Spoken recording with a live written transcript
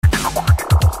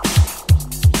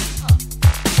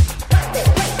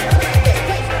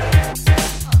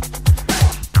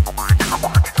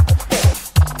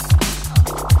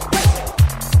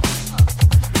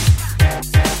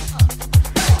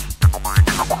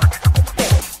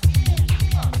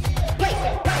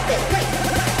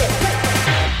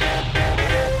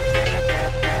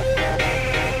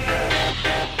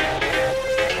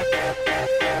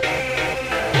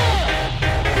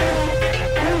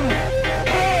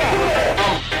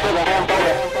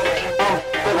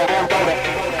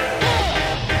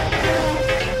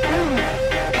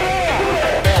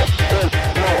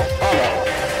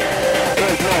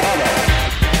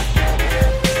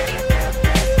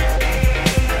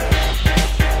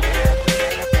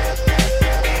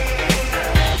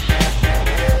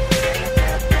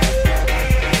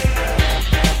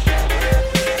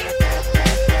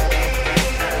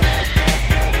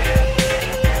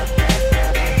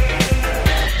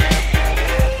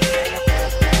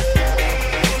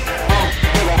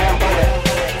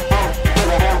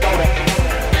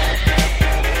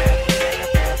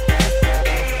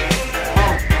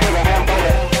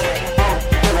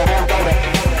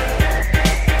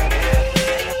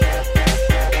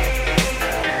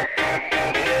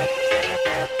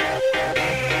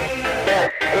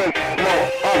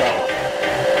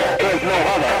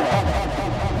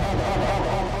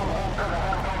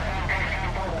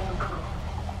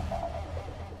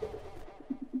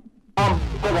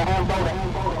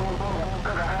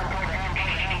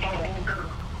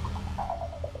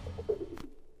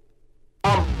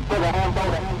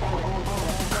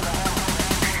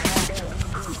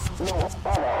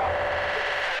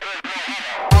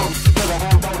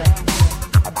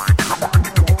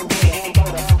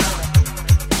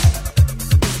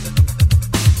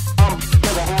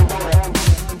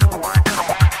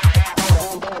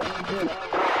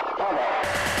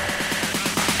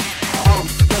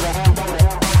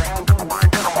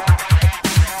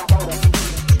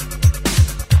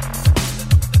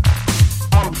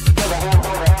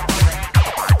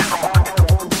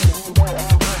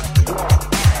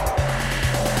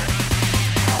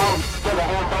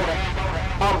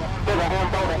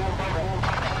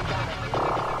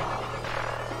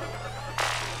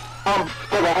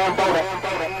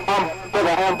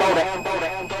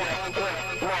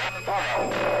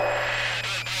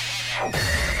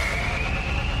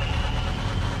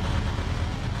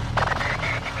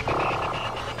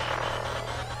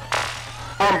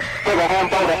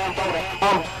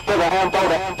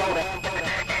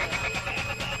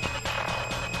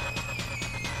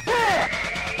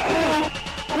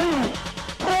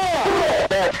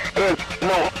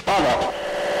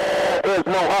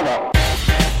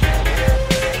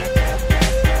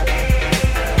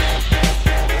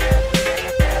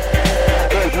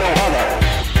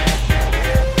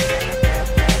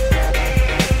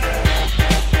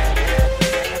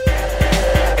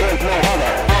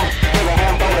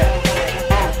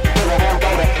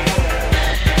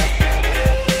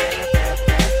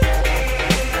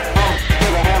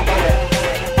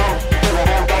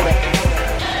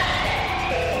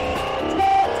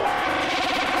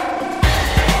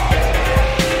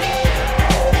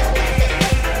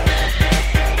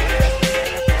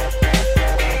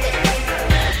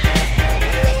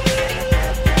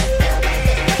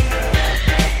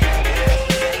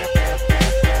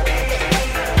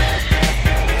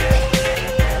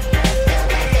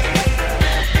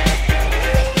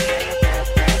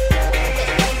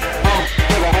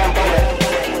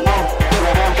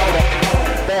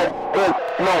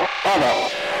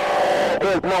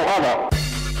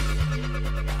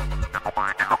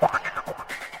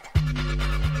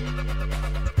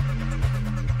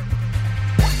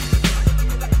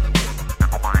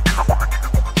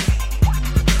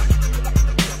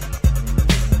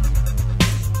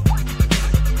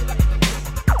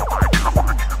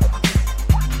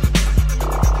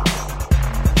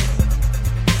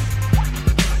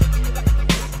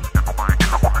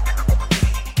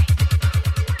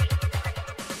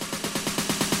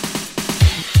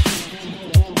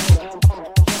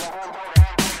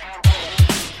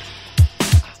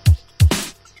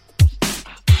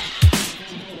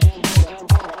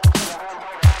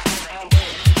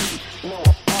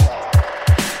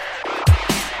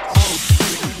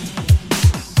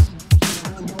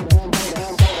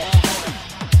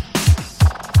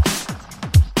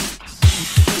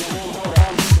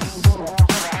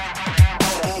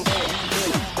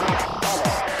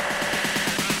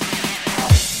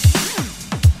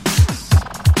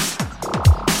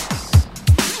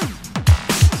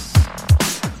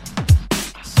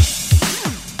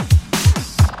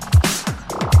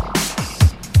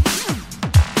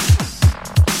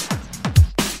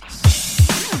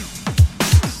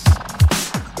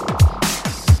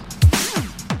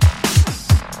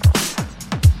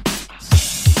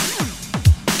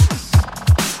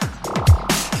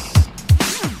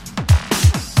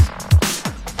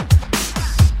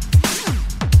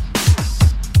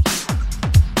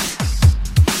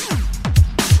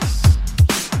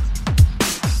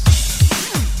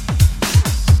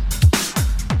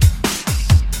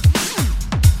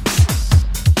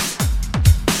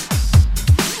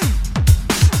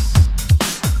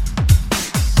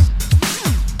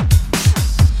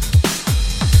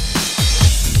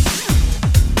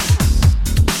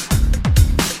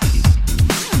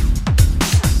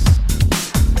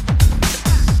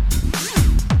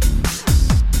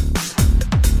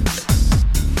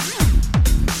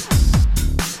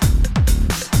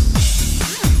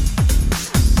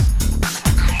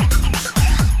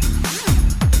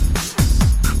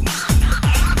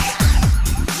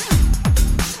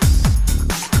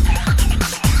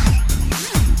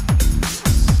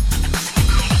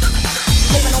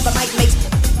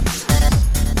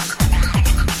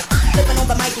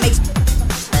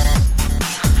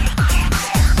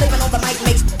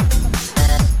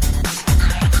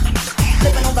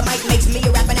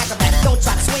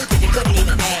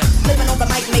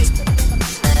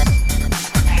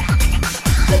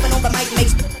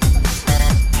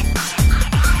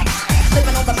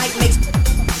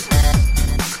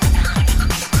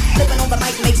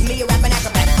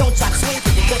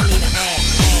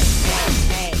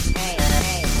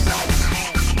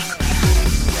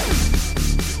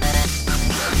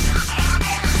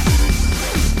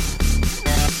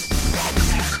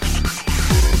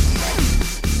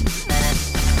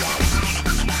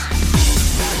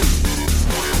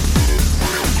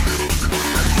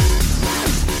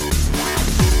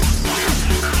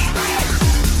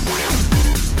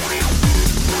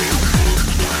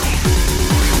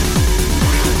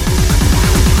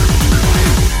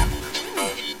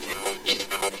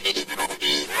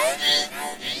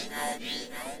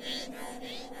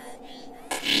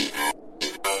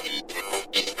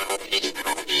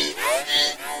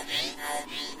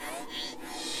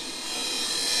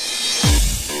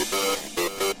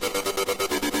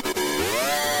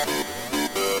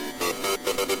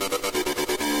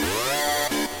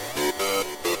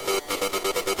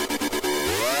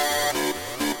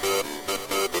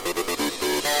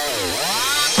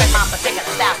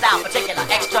style, particular,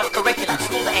 extracurricular,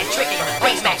 smoother and trickier,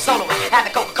 brain smack, soloing,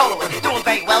 having Coca-Cola, doing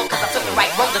very well cause I took the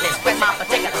right road to this, with my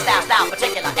particular style,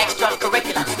 particular,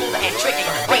 extracurricular, smoother and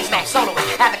trickier, brain smack, soloing,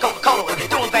 having Coca-Cola,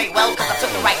 doing very well cause I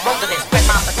took the right road to this, with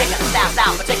my particular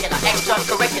style, particular,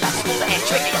 extracurricular, smoother and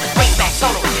trickier, brain smack,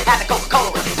 soloing, having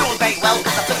Coca-Cola, doing very well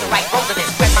cause I took the right road to this,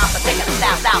 with my particular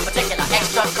style, particular,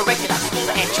 extracurricular,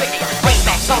 smoother and trickier, brain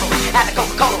smack, soloing, having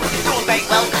Coca-Cola, doing very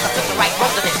well cause I took the right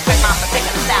road to this, with my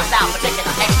particular style,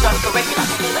 particular, extracurricular,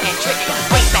 smoother and trickier,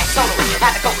 brain smack, soloing,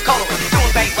 having Coca-Cola,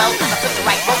 doing very well cause I took the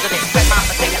right road to this, with my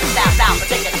particular style,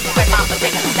 particular, with my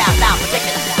particular style,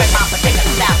 particular, with my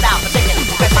particular style, particular,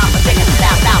 with my particular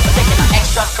style, particular,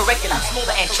 extracurricular,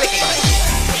 smoother and trickier.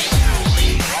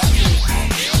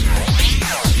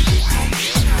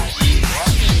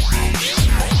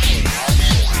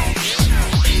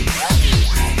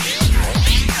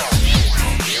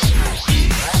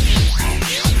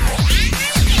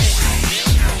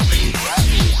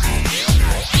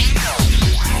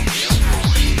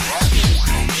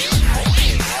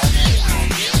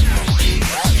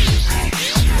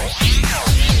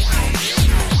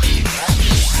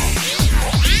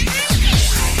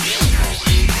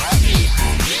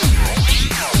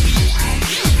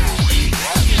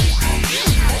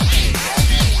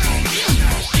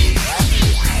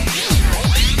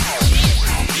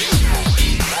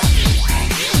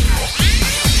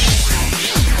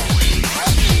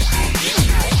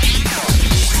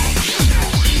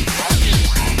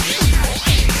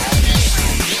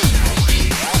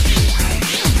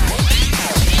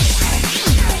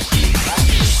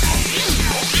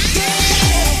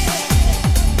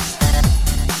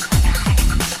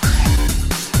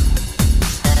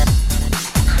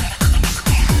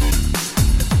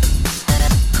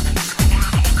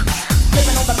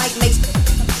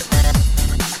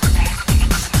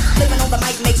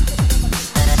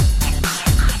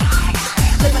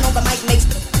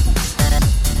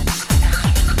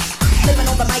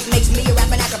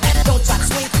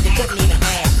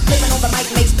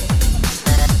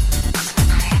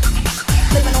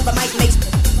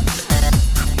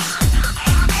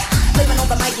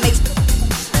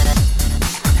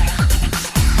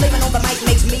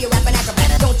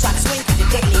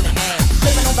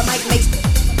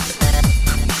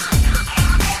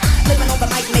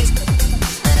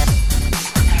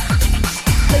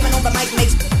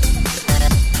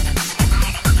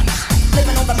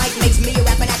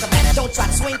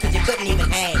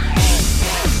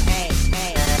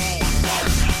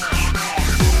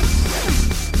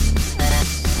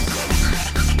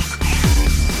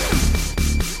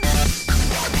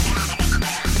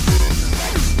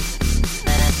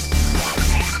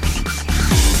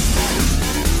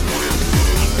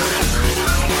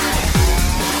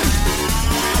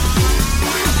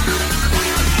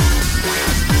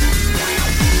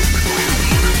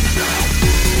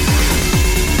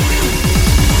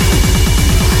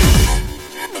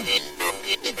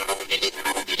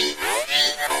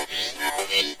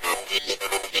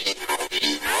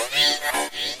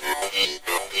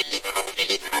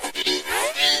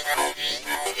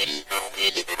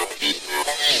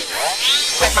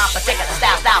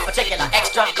 Particular,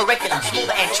 extracurricular,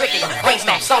 smoother and trickier, brain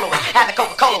smack, soloing, having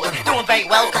Coca-Cola, doing very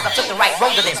well cause I took the right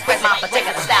road to this, with my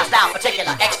particular style,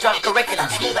 particular, extracurricular,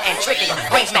 smoother and trickier,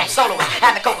 brain smack, soloing,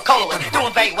 having Coca-Cola,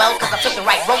 doing very well cause I took the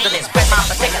right road to this, with my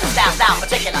particular style,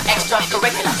 particular,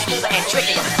 extracurricular, smoother and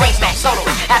trickier, brain smack,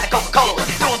 soloing, having Coca-Cola,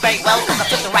 doing very well cause I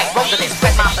took the right road to this,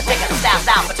 with my particular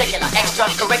style, particular,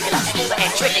 extracurricular, smoother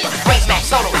and trickier, brain smack,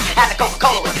 soloing, having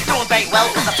Coca-Cola, doing very well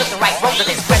cause I took the right road to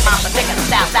this, with my particular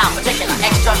style, particular,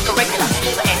 extracurricular,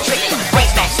 smoother and trickier, brain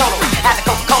smack, soloing, having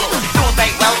Coca-Cola, doing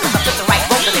very well cause I took the right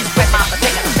road to this, with my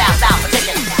particular style,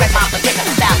 particular, with my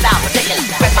particular style, particular,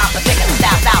 with my particular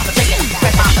style, particular,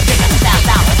 with my particular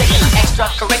style, particular,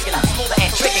 extracurricular, smoother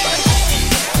and trickier.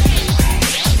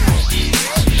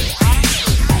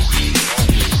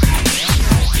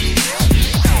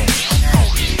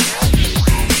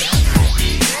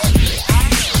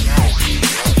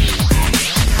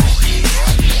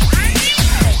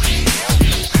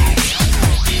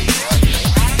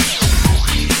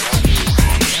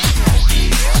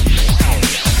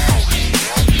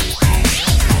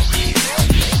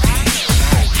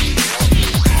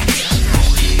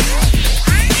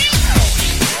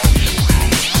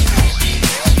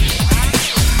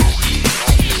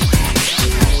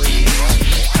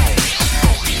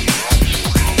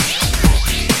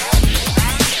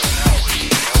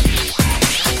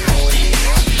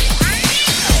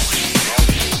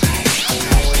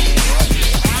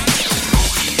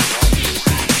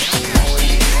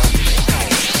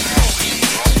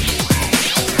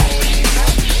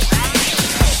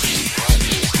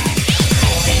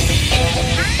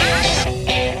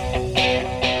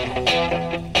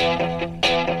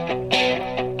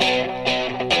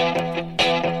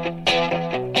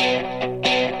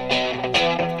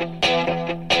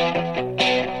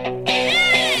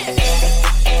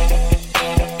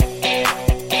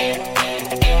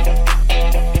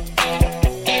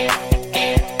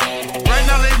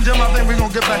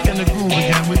 get back in the groove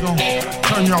again. We're gonna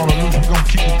turn y'all loose. We're gonna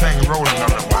keep the thing rolling a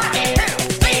little while.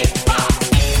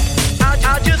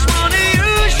 I just wanna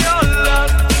use your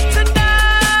love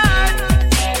tonight.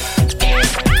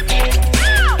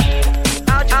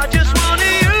 I just wanna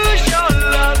use your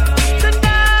love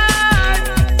tonight.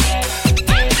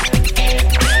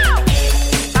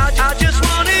 I just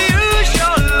wanna use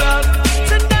your love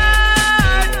tonight.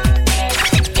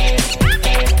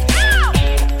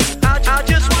 I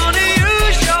just wanna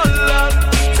use your love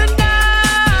tonight.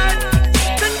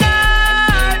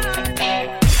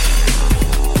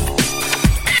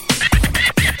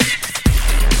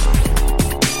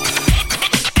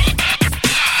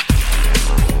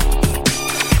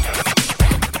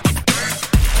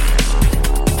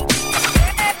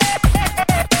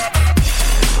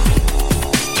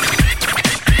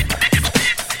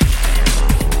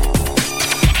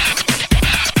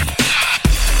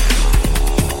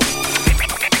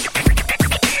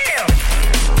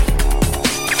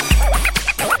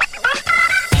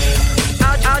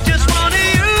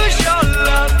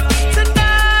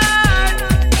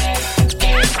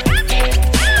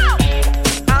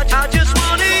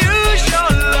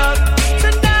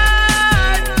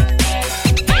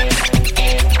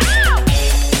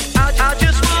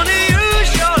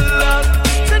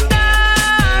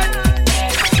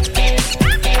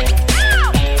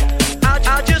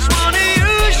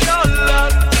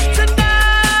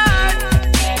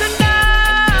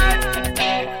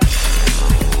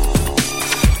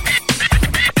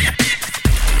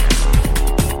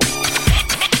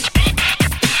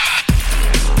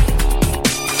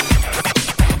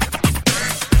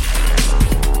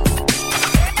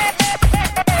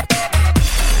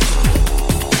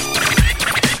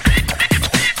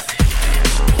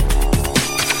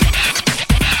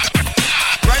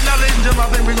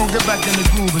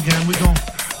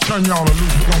 Turn y'all loose,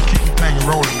 we're gonna keep the thing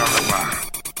rolling a little while.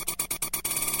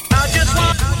 I just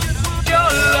want your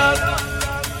love.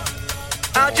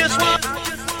 I just want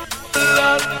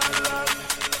love.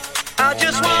 I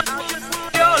just want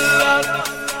your love.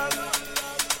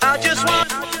 I just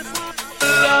want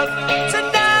love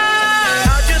tonight.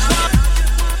 I just want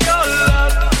your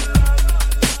love.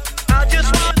 I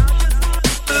just want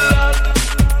love.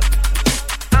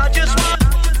 I just want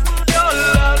your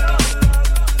love.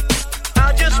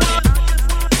 I just want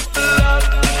love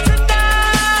tonight.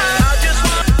 I just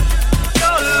want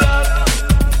your love.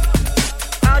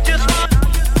 I just want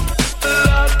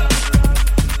love.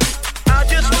 I just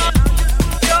want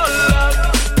your love.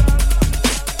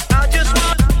 I just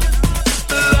want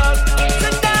love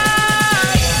tonight.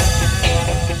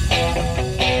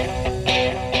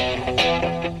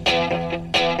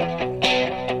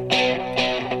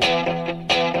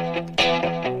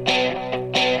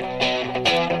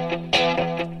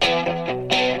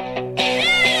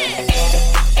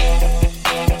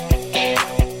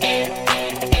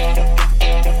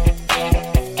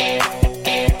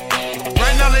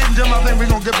 Right now, ladies and gentlemen, I think we're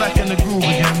gonna get back in the groove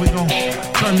again. We're gonna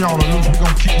turn y'all loose, we're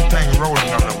gonna keep the thing rolling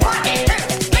a little while.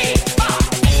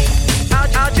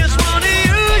 I just wanna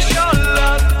use your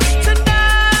love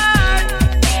tonight.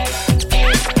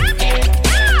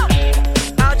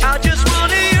 I just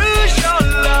wanna use your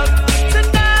love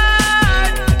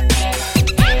tonight.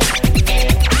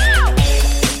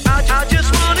 I just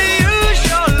wanna use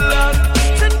your love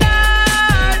tonight.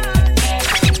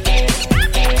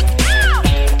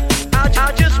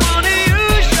 I just wanna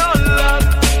use your love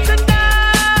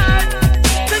tonight.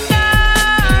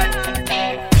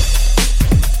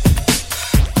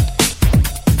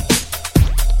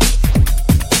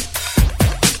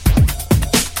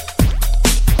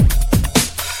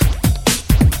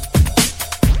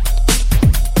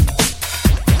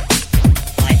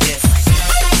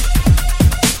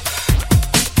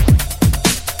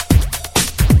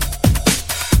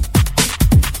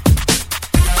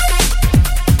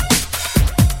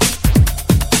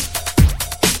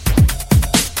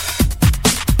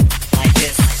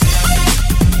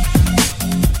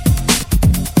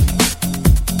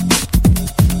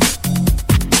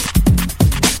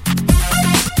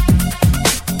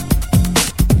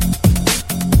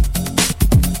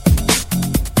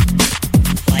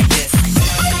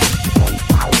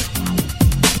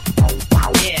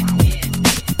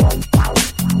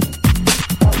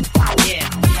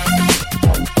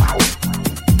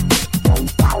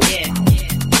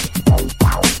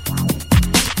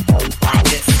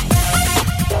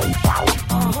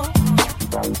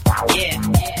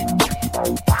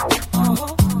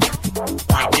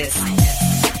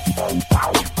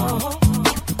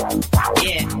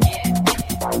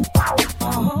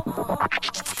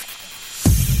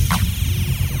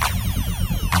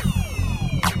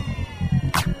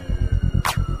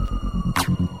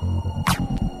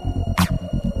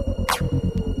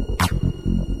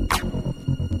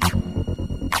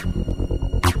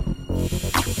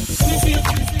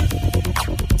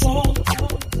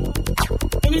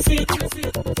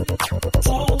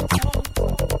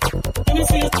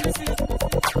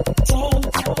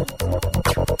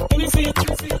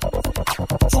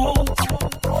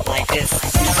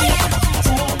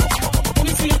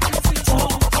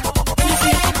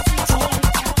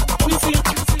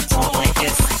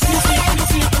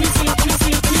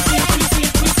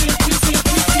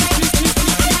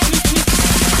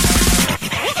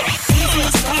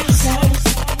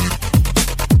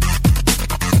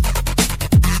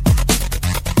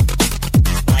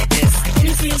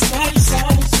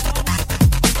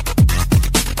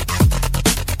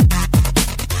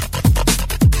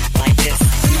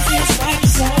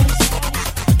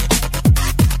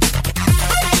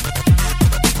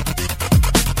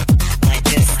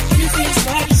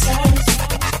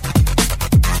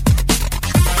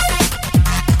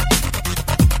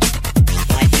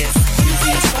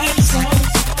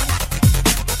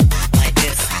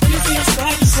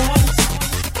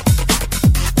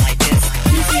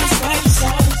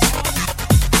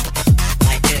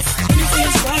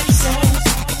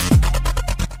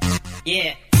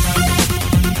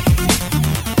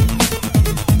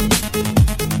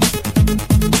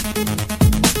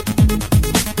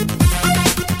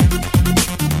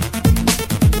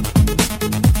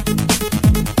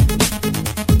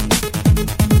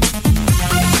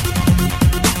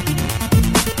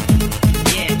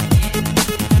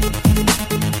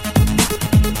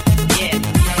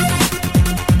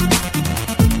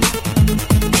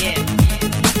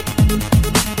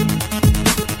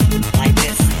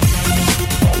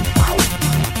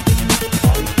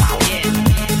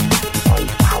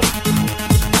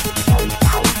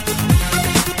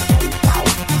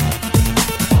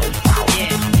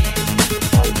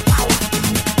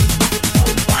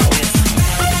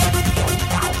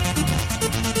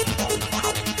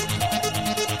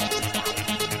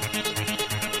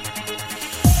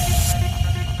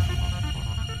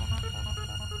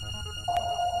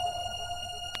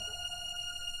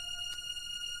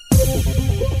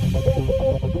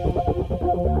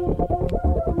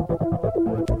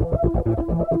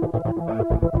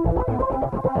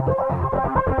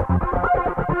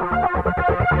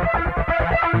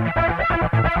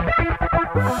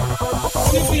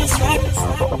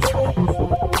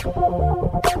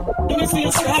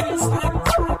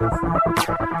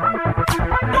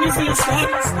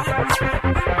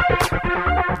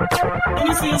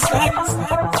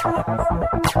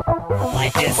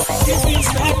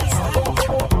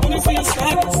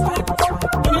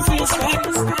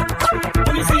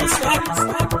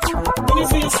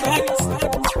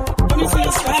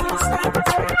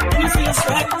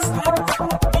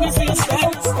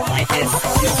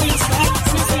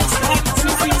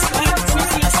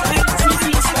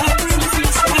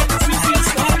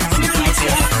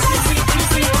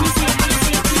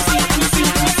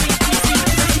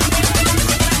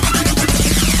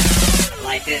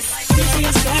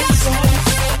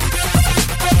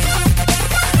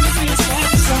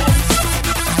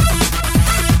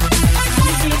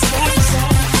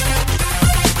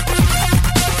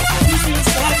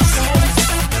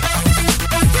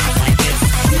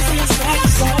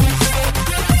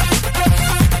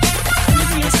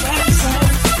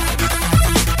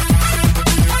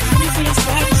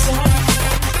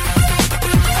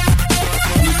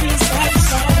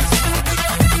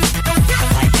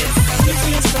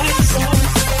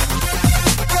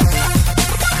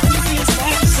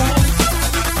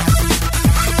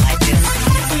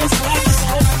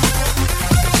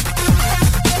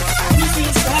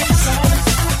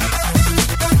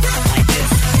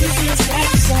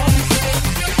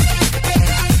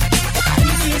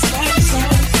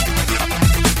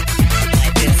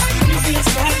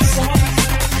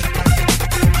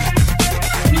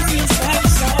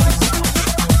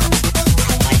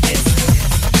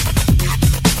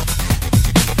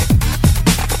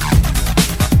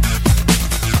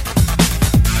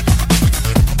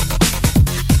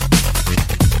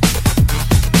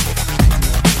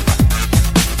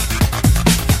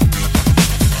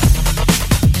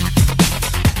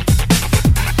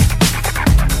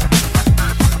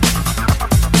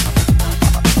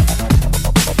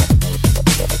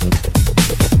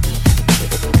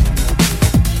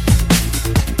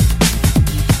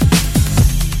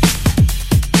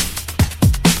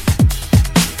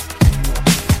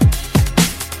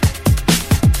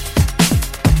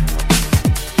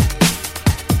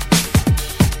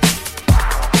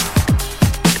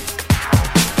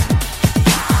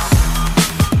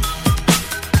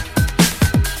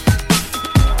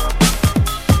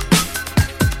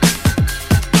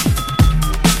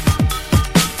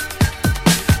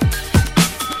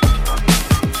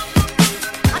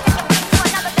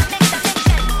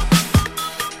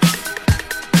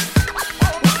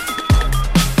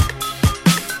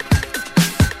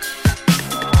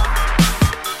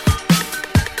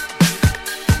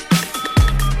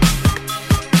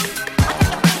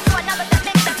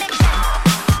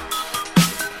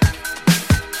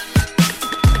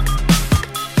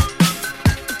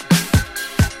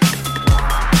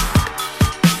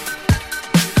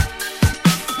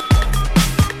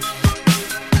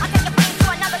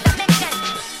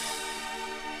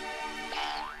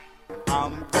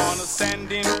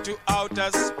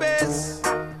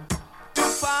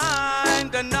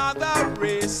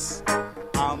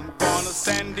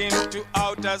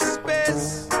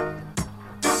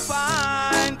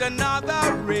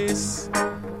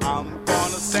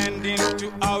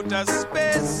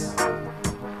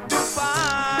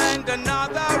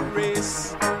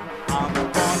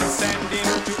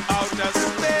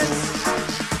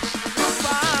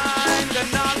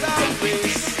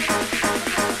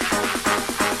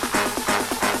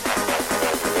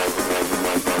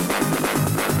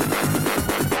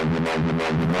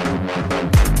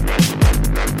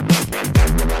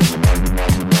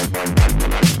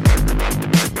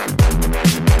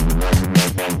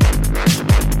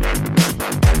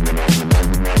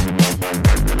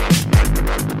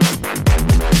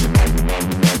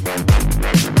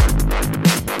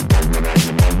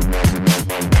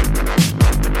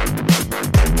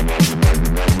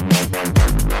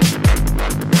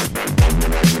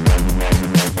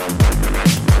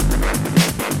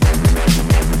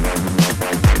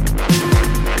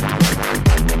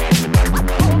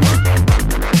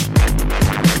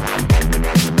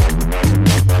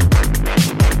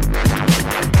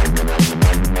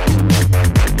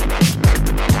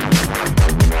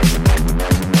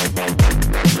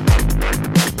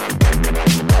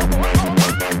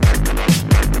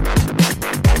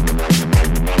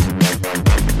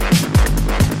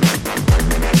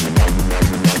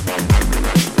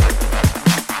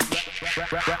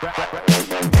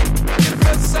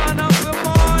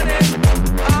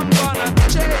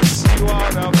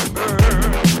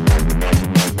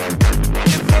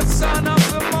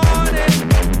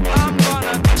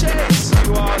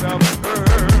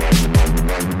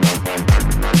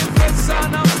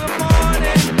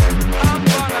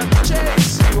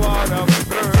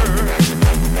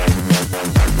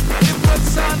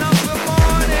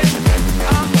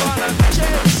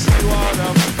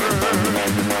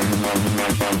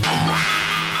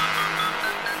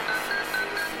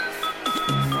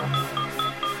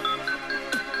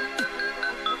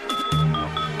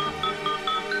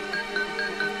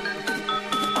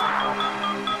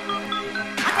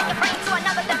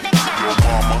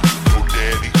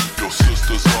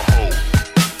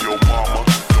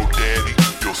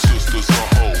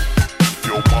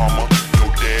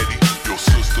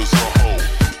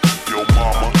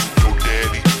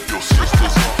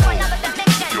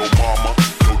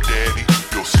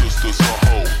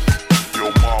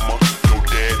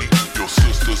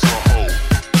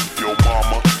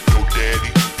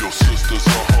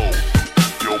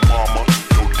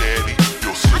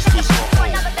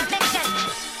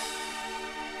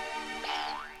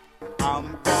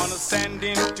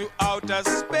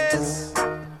 space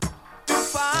to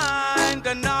find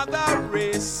another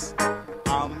race.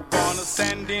 I'm gonna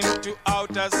send him to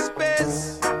outer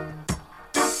space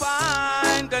to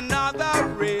find another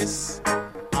race.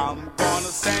 I'm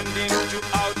gonna send him to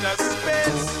outer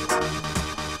space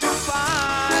to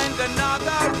find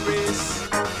another race.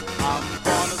 I'm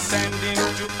gonna send him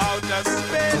to outer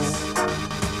space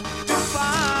to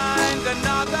find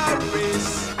another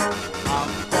race.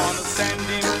 I'm gonna send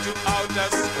him to outer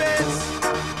space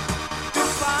to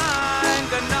find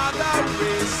another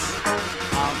race.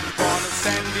 I'm gonna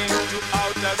send him to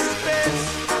outer space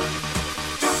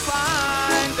to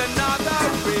find another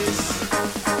race.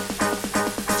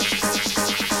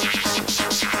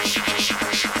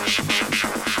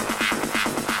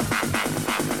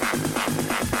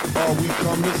 All we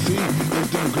come to see is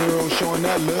them girls showing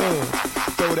that love.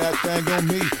 Throw that thing on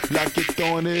me like you're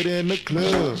throwing it in the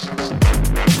club.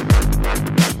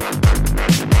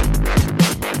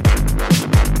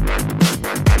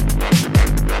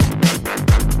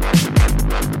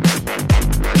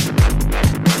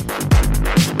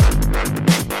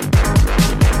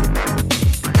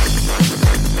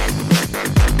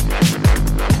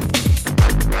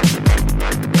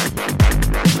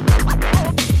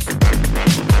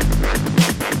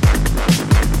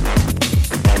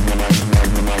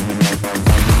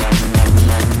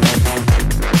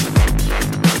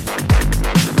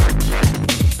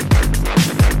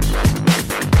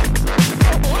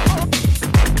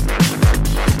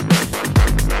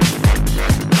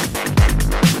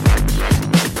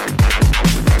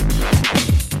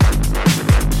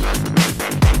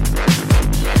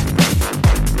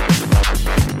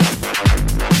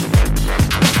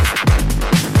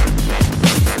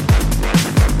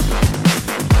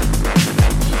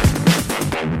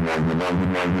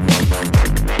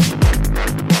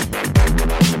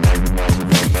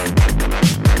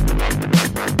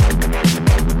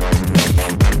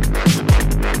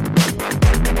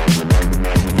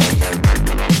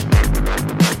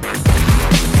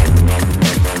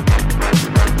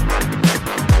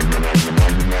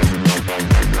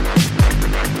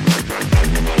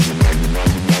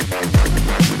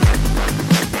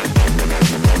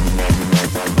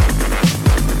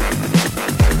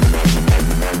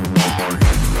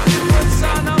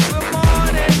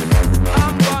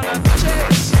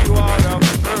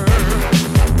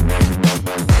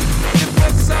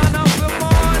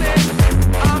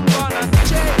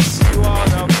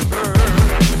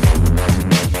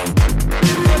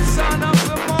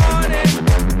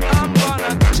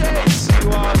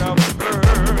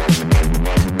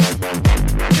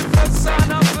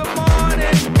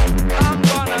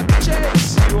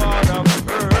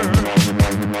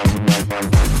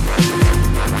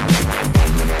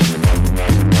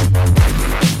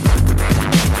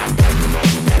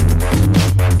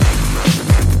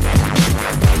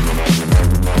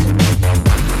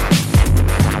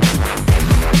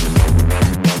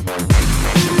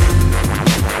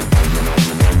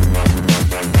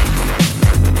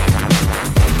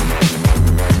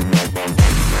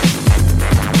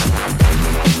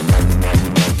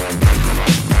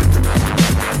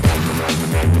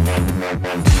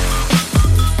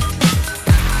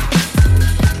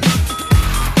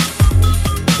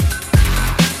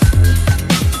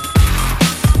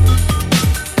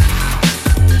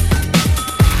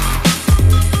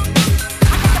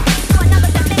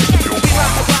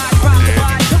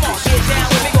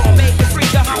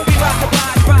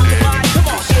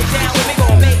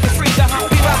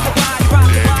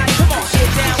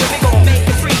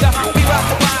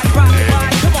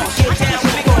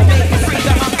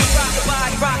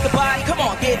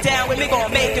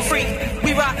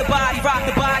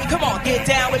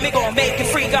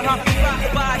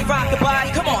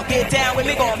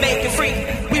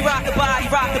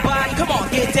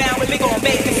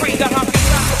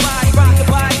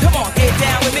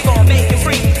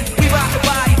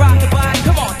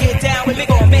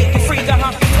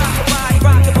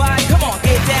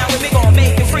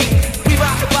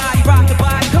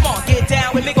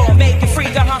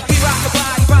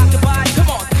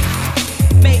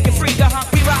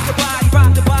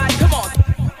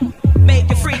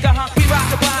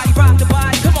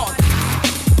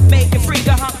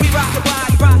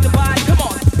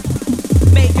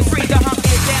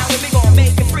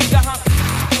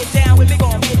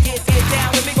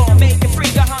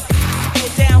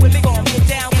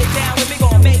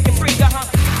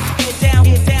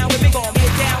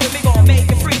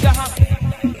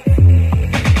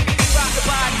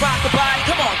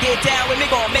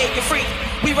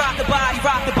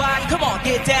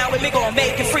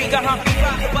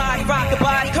 rock the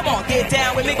body, come on, get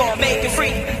down with me, gon' make it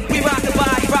free. We rock the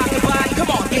body,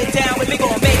 come on, get down with me,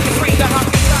 gon' make it free.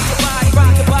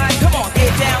 Rock the body, come on,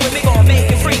 get down with me, gon'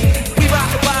 make it free. We rock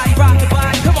the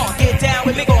body, come on, get down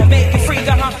with me, gon' make it free.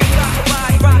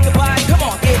 Rock the body, come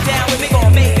on, get down with me,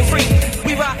 gon' make it free.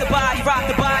 We rock the body,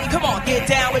 come on, get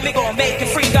down with me, gon' make it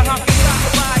free.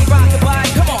 Rock the body,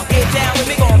 come on, get down with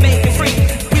me, gon' make it free.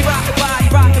 We rock the body,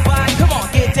 come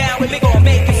on, get down with me, gon'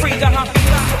 make it free.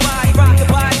 Rock the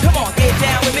body, come on, get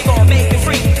down with me, gon' make it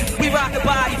free. We rock the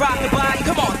body.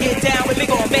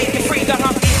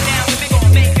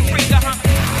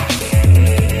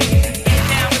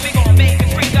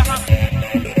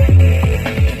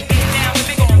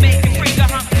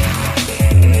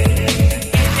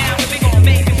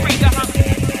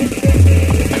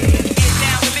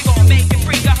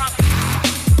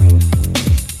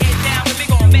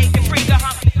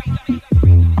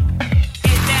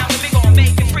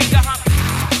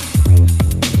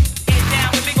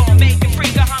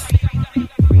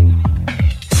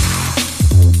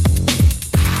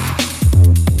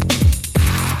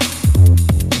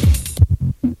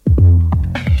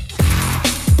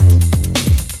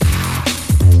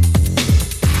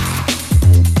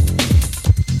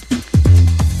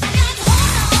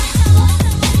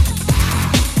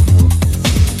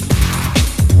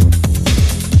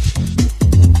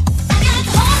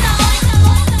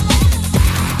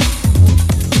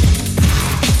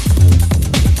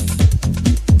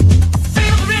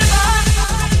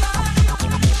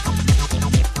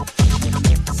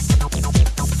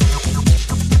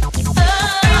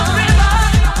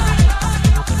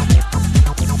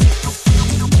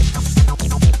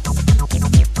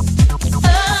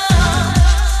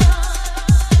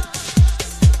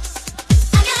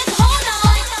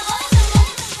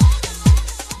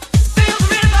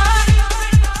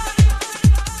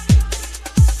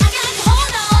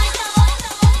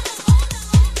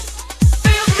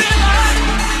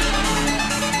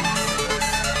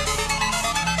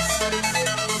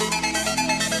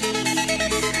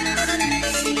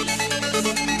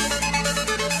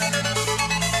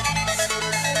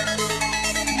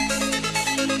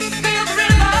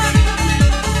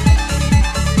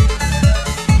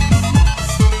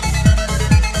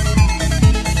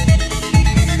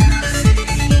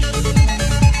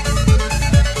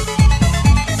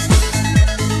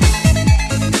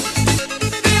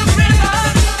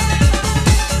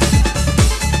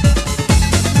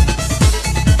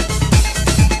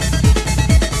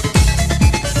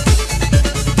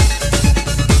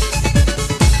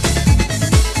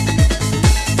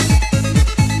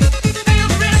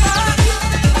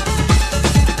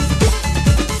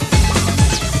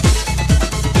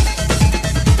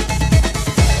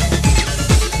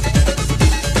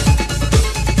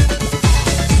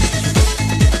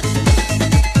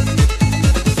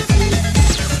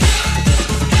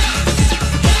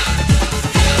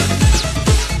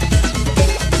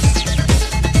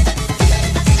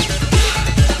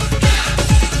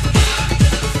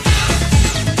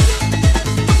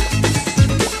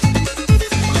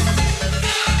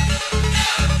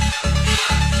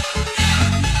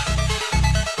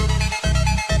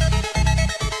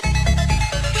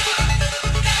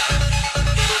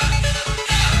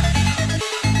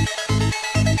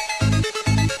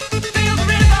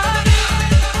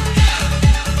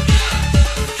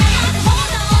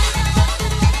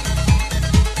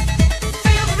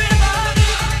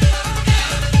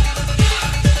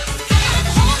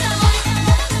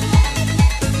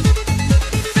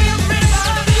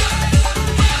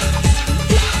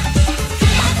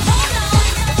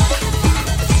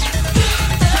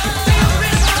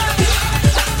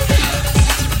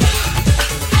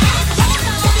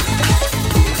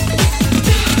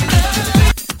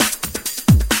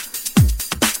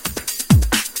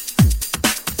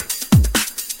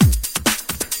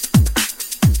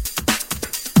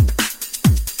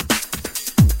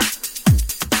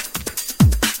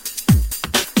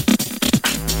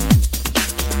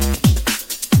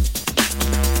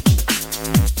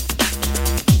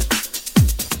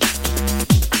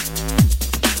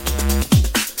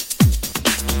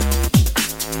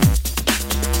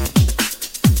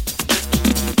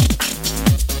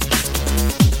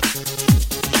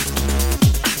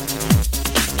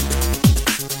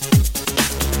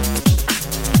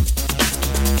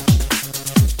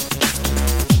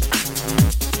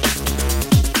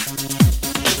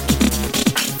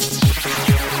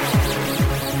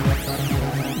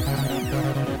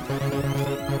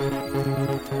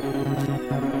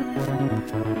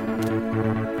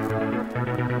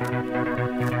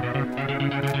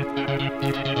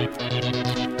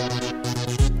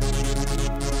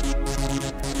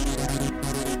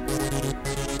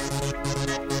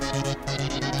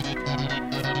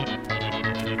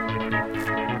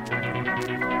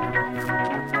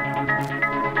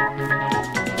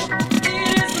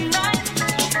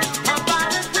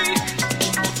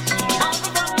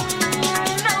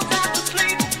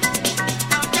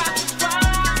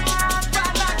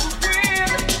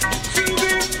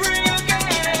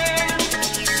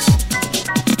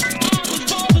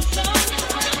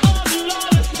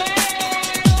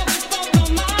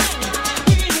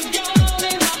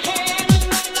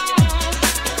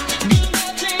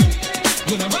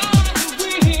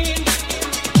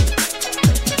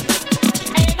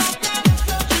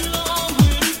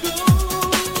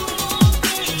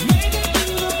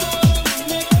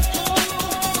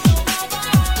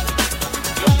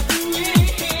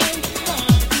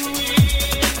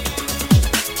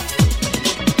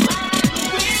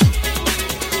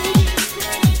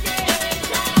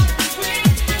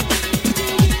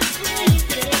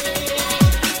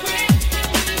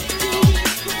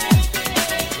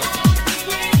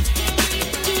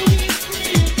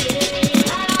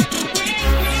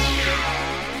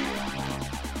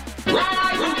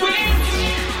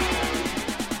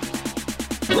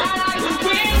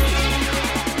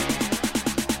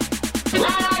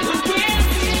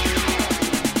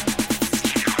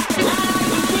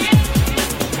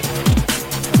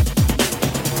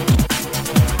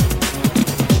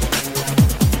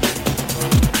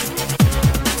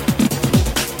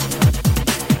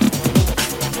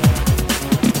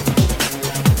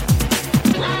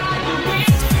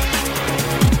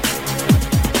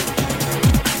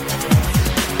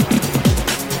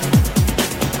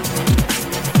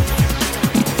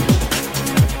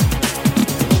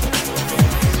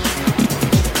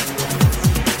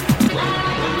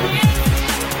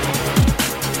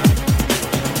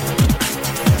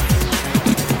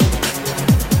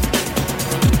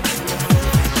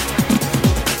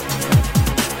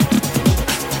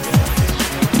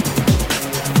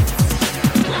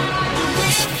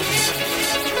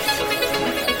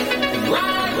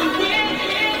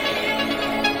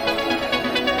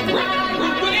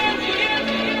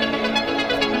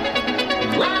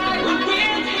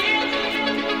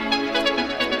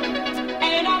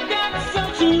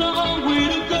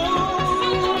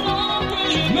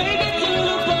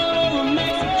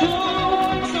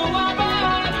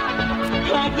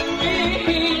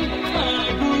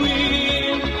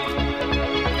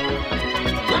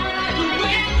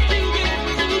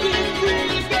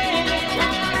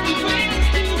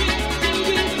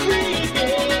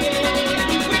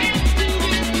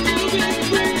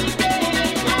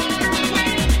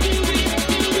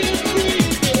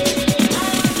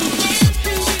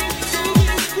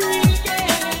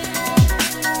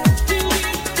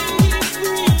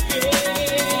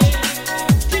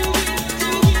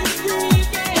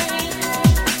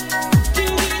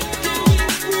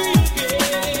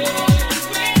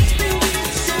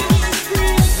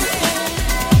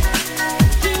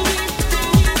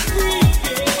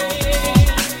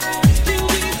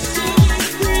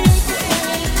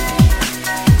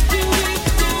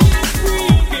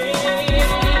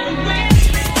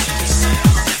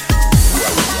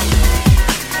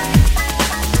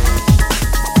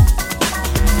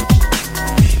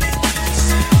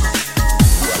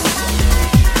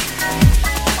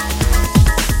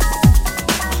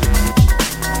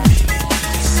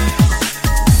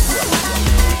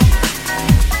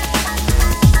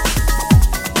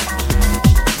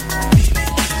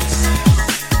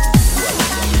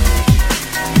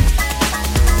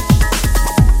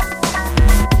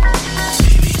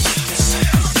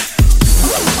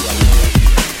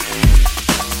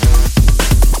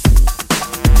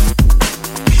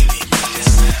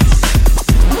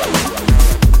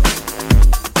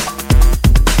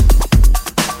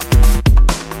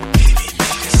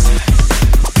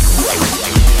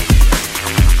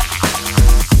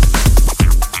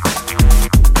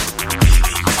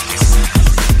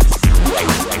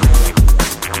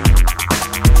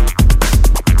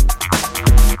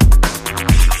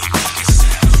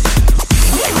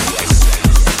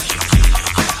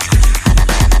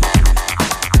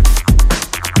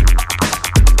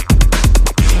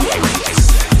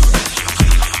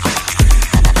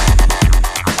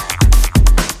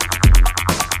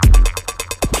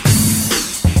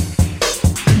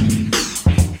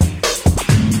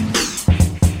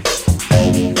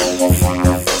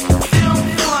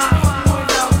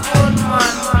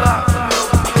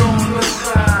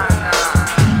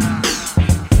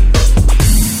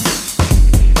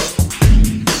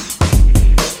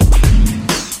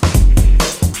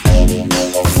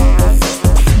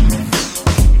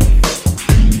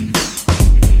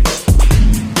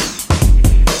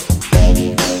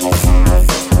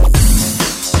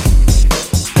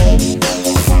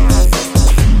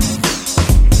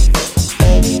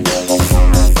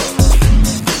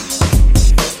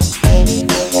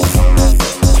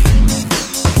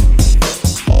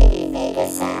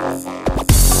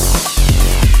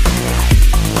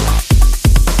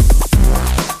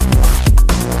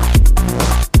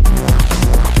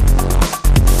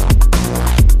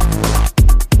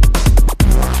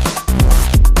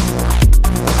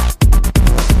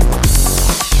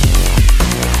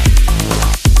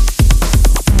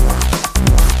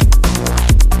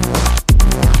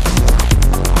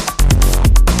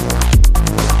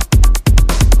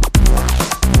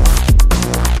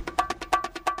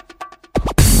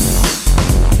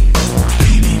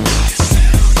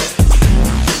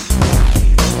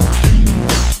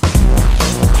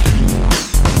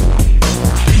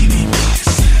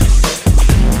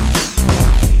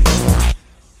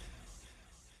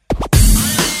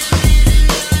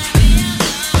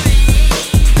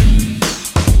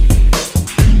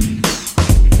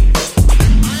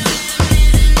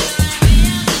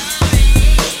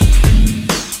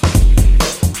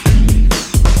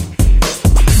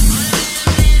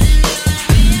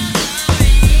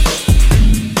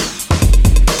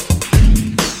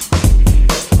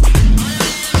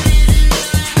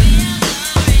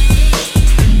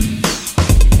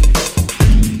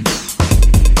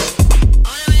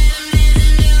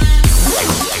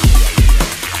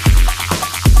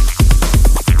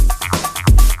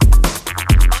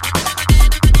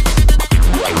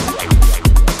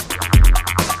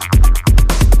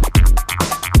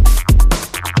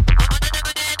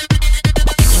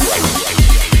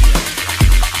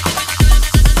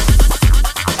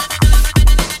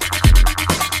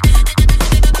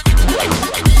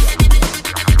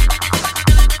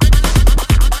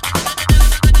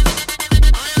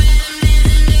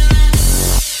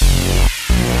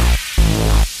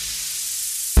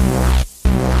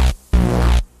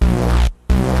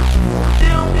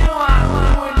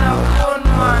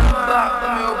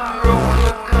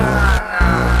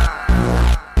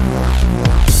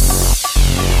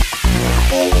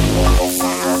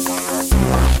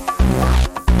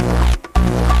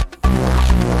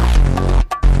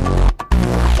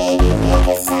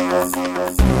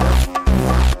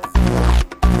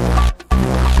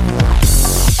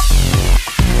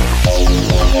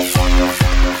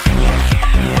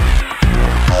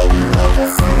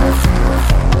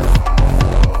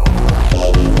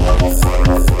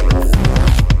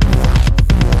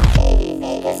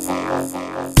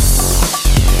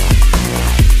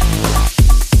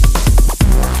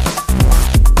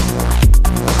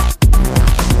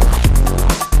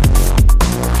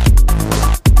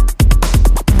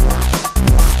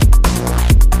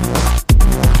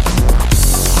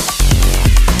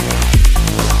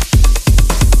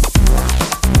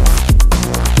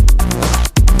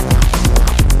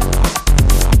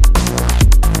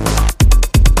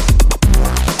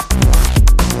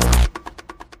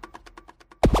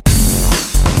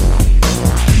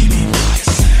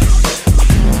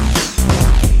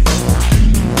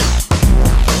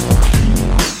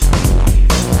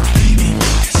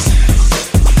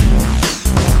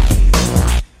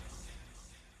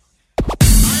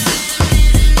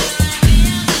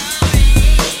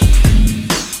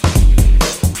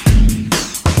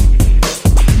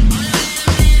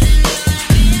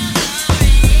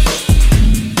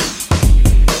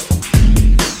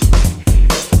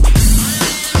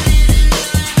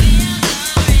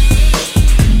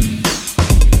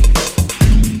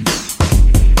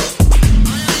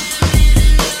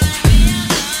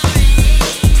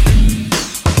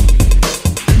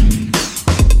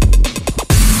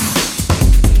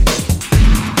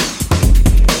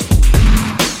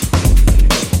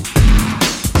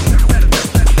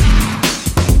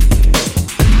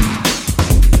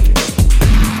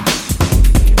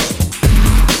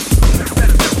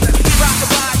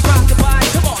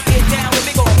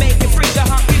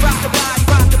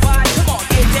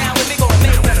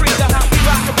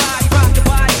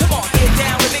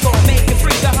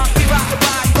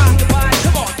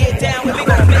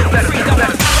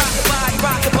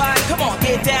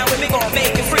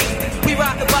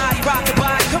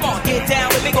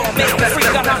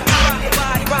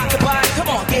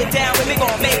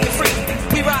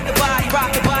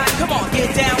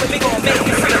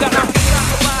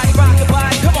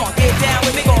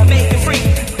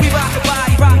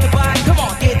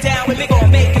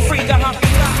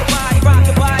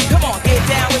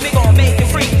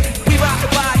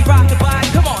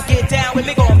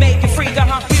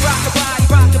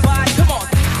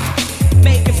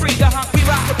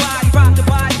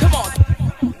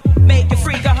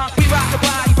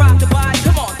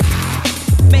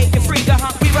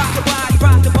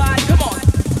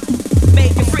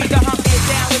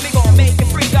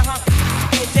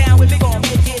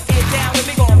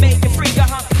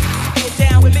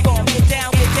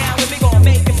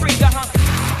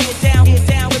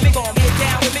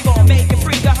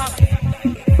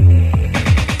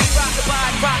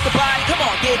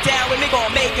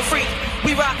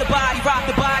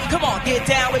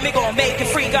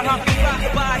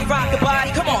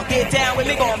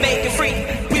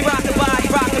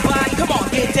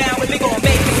 down with me, gonna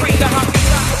make it free.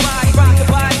 Rock the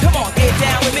body, come on, get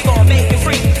down with me, gonna make it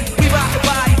free. We rock the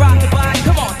body,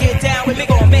 come on, get down with me,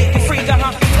 gonna make it free.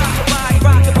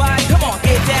 Rock the body, come on,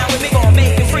 get down with me, gonna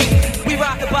make it free. We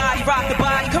rock the body,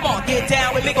 come on, get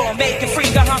down with me, gonna make it free.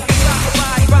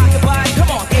 Rock the body,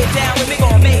 come on, get down with me,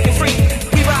 gonna make it free.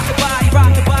 We rock the body,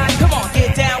 come on,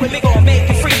 get down with me, gonna make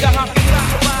it free.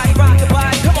 Rock the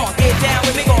body, come on, get down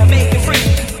with me, gonna make it free.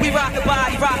 We rock the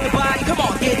body, come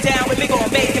on, get down with me,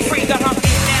 gonna make it free. Get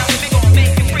down with me, gonna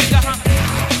make it free. Get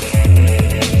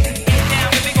down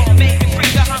with me, gonna make it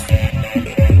free. Get down with me, gonna make it free. Get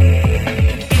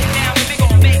down with me,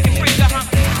 gonna make it free. Get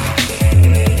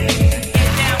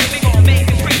down with me, gonna make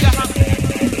it free. Get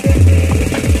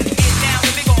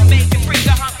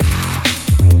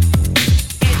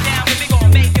down with me,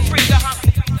 gonna make it free.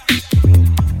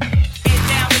 Get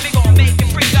down with me, gonna make it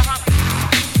free.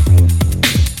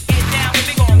 Get down with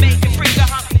me, gonna make it free.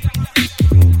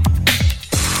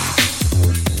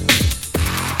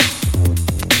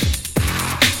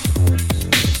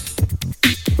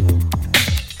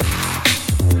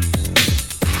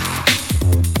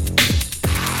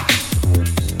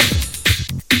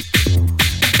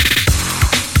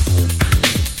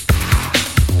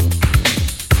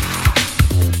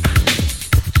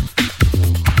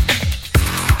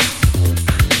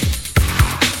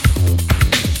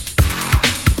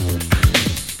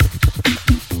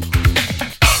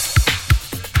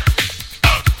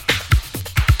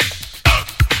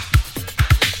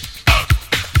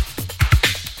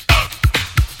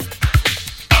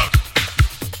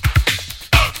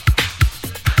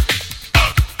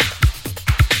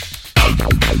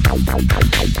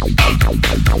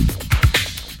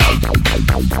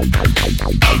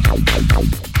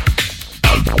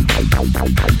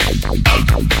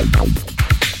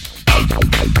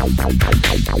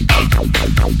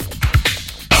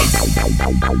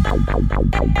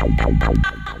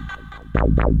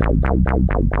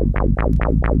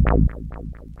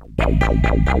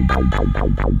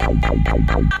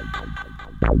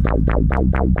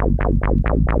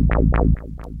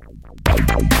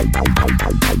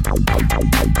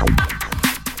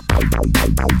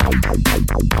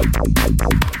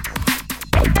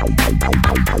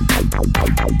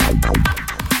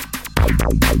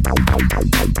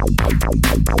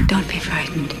 Don't be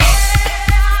frightened.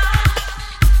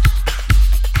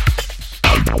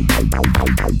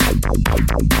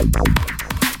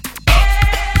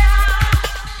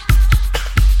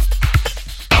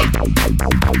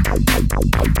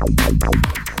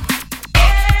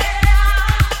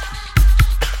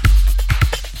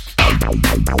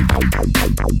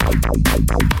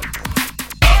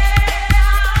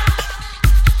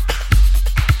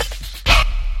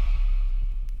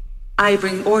 I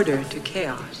bring order to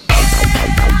chaos.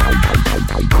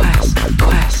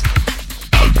 Quest.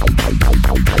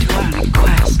 You are on a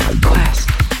quest. Quest.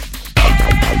 You are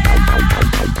on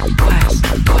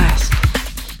a quest.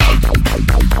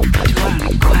 You are on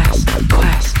a quest. You are on a quest.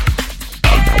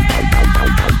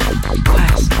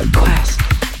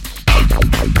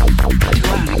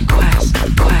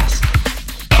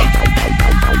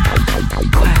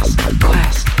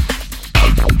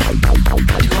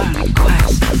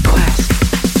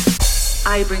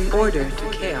 I bring order to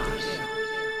chaos.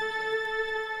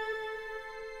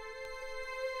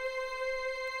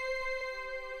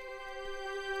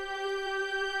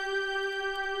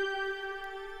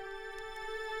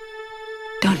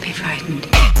 Don't be frightened.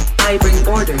 I bring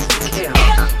order to chaos.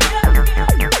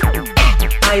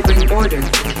 I bring order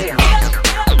to chaos.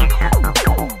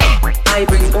 I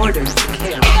bring order to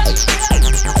chaos.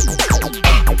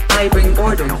 I bring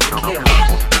order to chaos.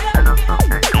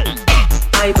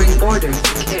 I bring order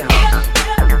to chaos.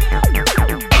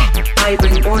 I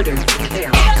bring order to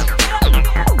chaos.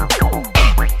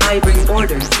 I bring order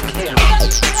to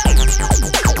chaos.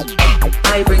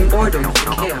 I bring order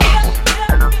to chaos.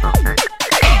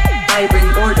 I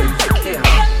bring order to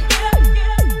chaos.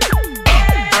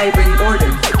 I bring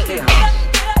order to chaos.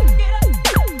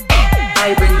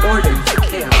 I bring order to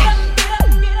chaos.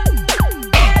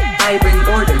 I bring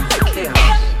order to chaos.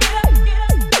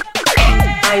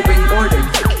 I bring order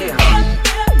to chaos.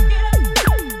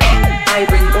 I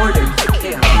bring order to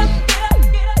chaos.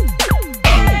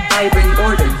 I bring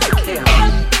order to chaos.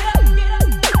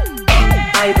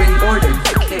 I bring order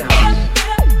to chaos.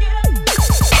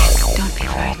 Don't be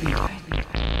frightened.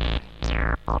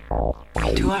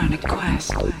 You are on a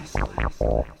quest.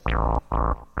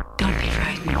 Don't be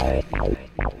frightened.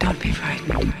 Don't be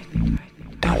frightened.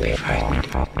 Don't be frightened.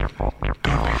 Don't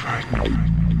be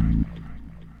frightened.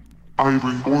 I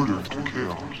bring order to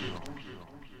chaos.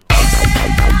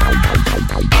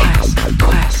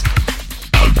 Quest.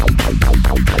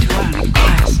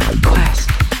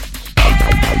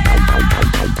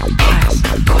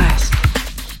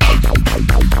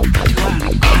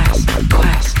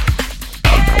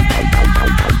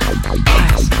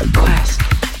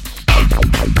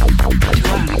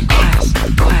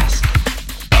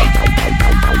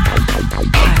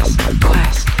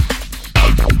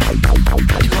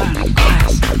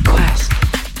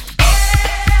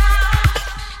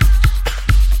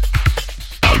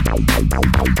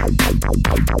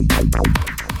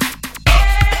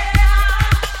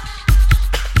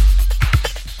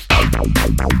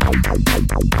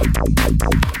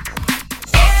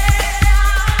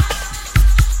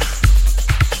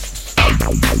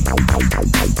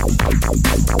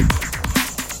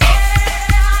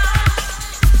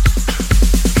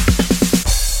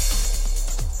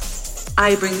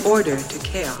 I bring order to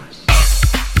chaos.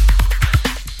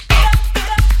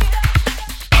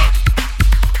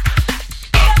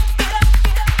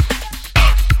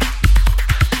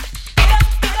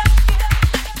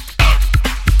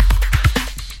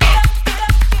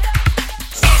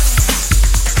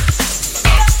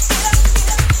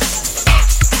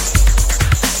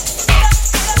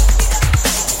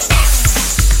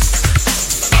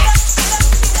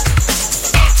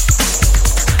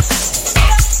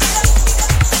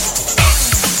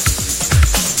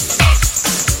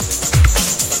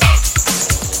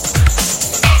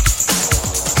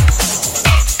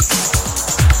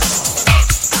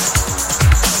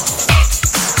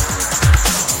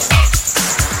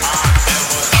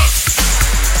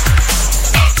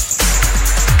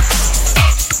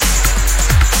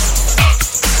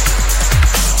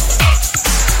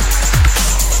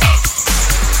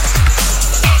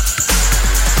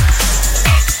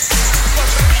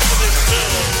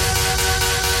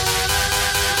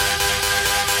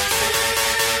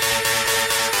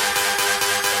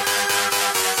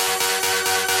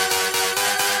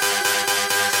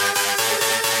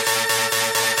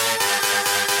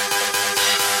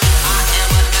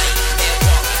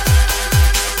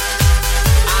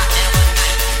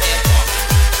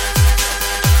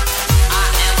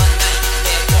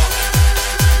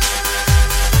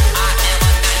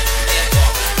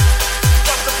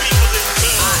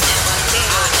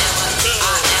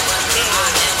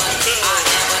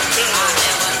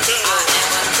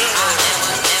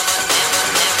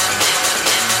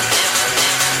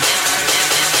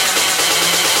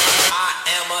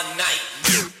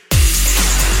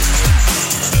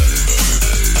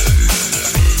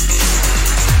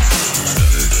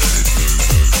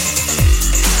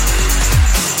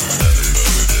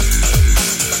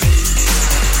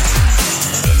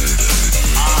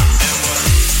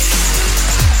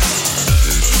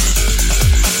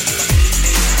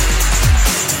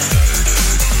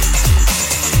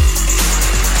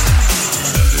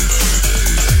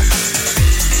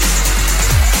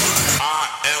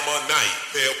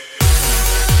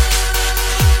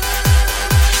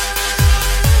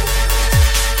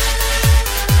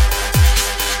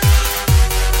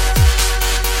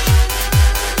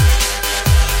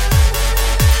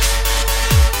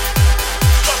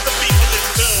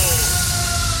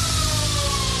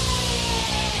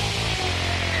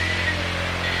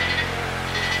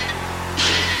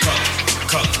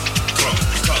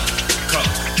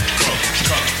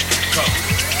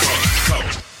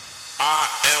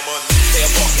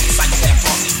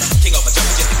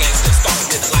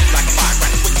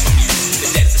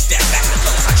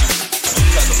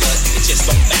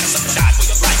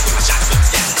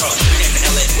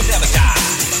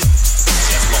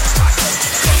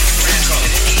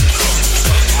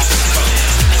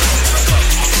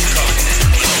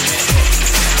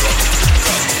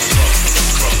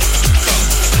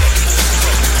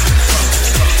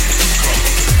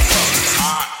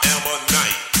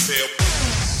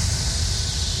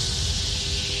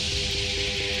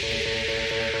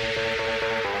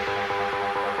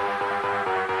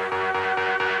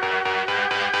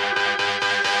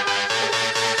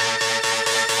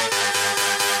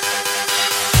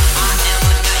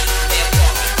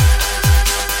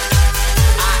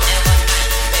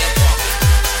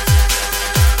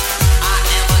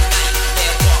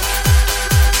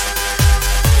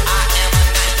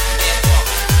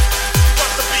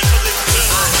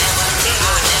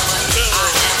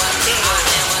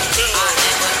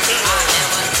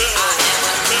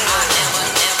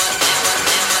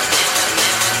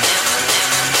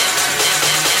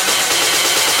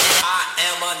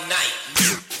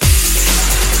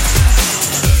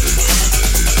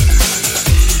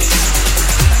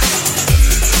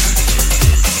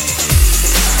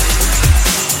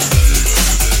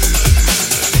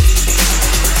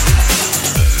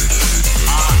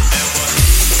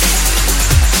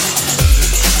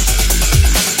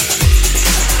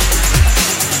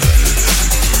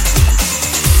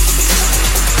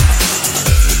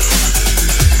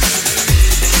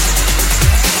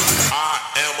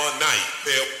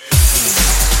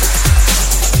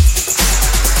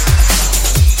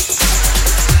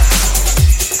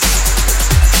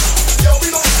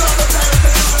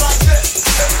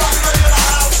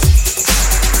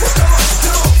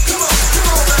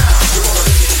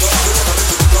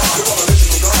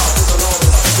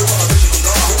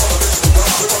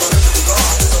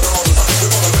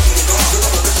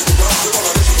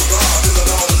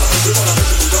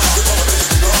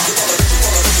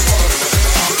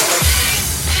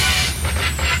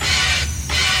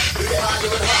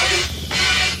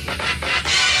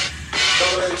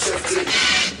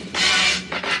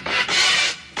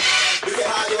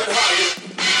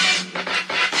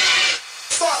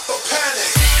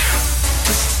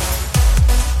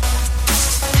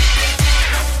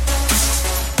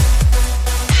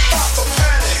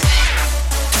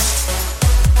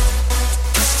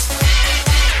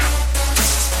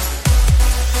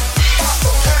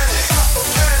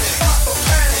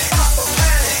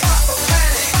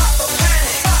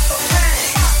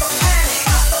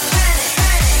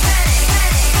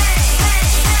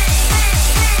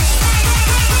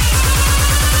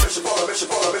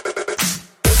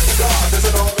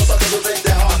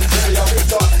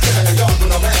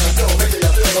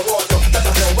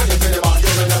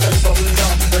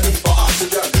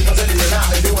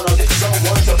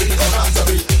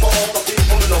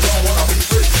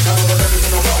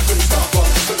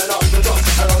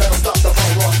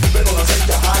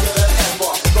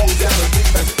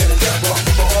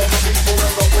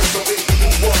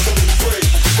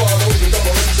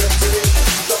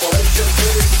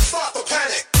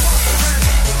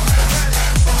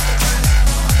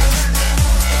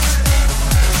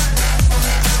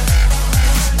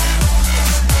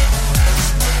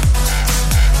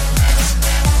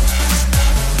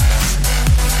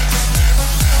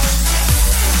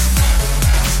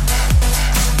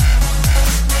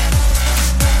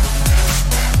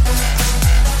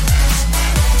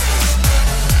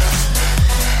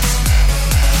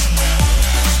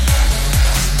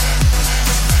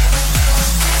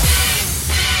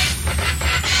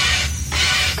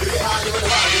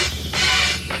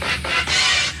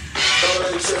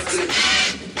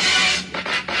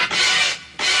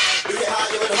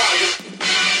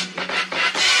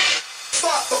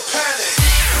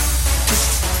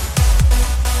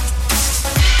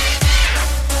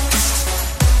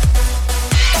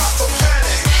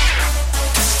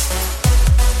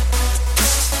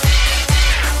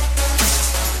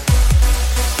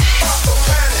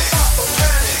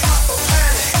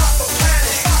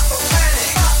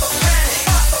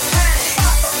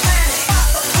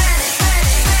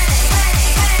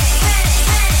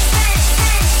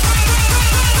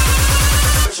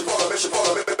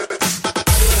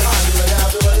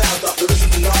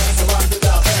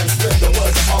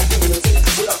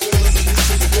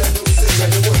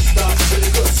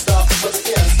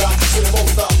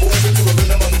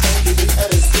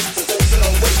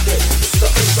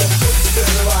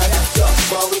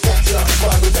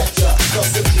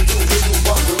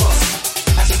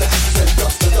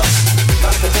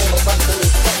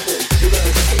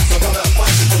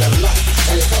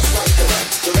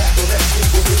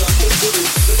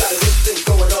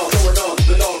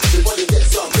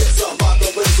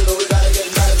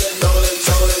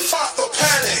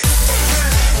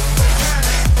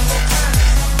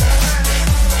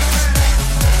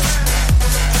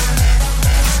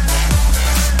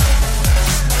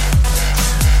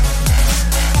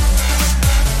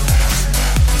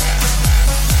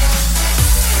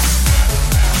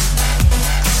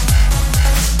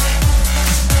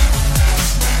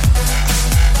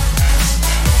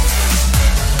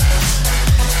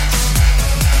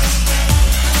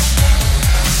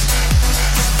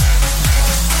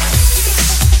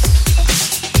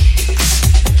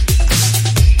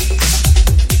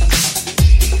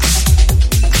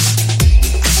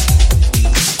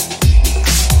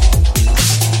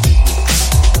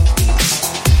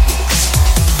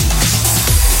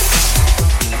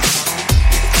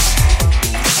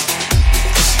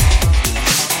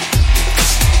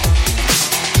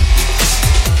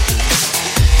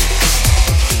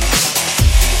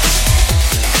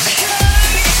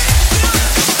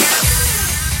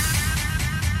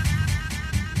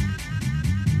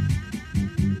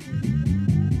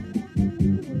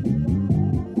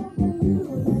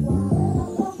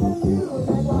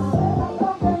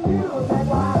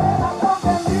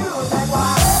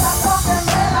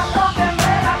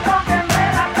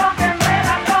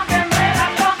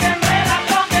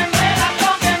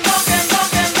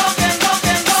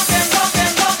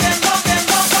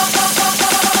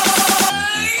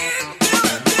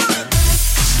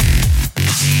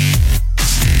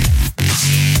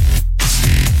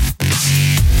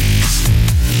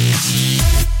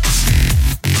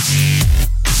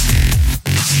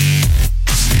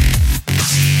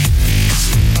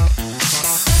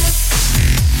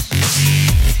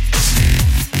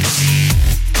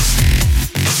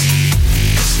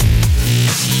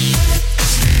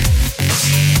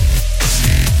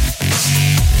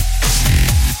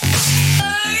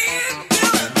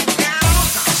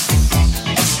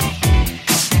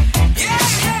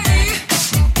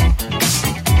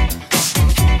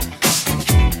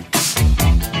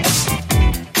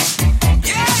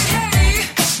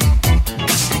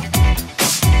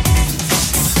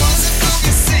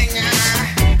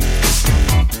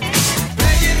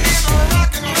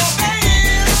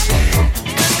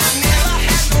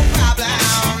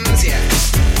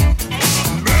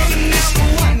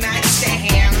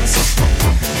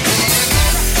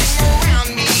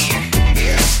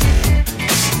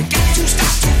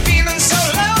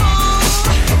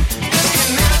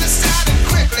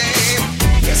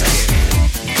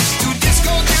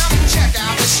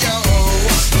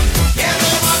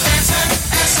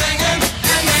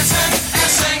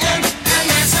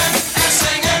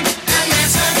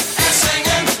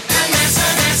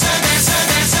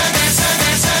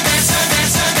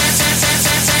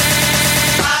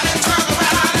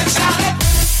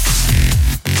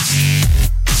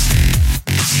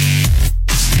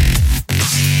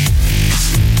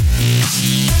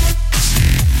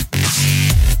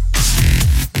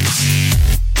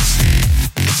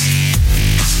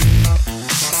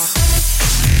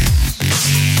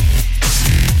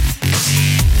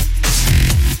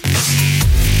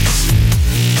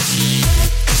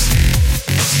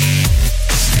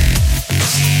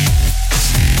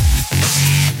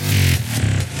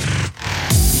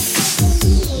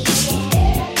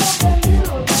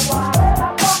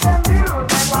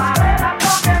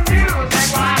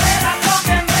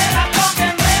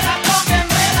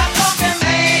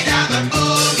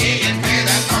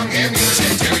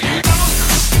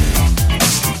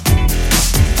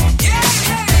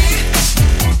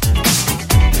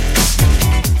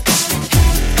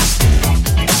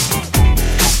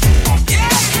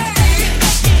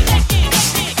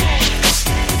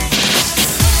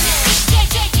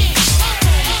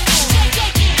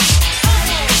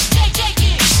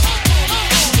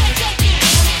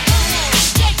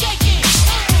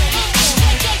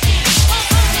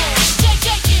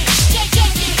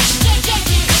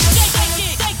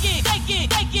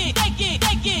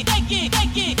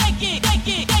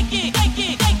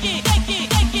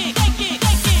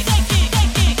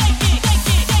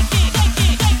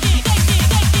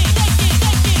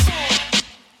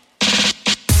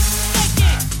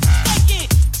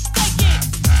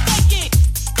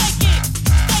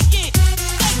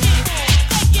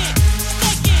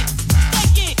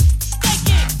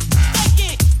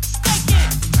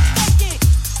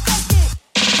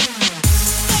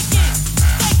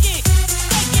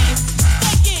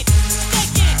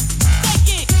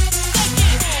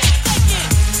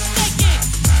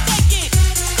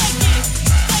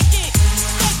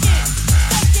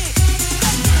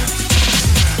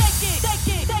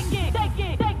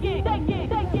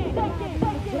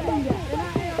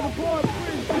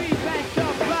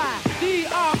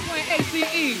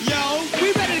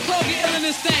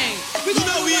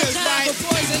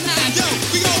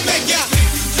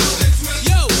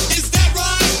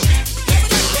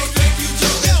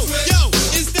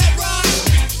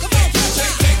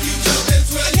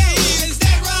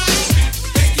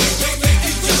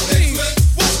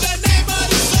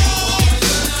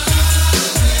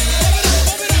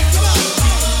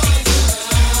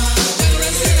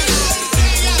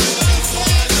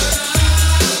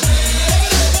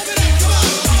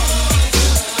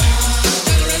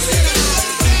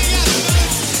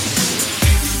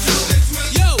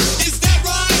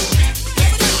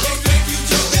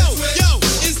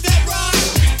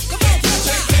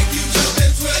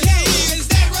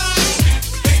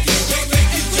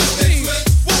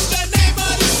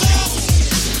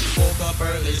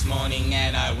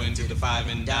 going to the five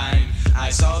and dime. I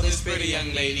saw this pretty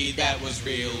young lady that was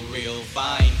real, real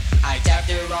fine. I tapped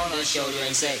her on her shoulder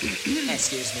and said,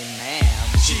 excuse me,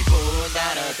 ma'am. She pulled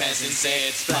down her pants and said,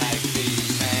 it's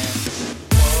Blackbeat, man.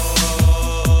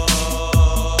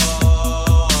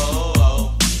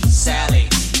 Whoa, Sally,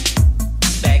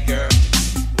 that girl.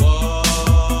 Whoa,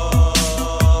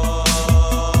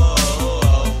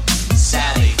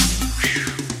 Sally,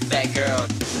 that girl.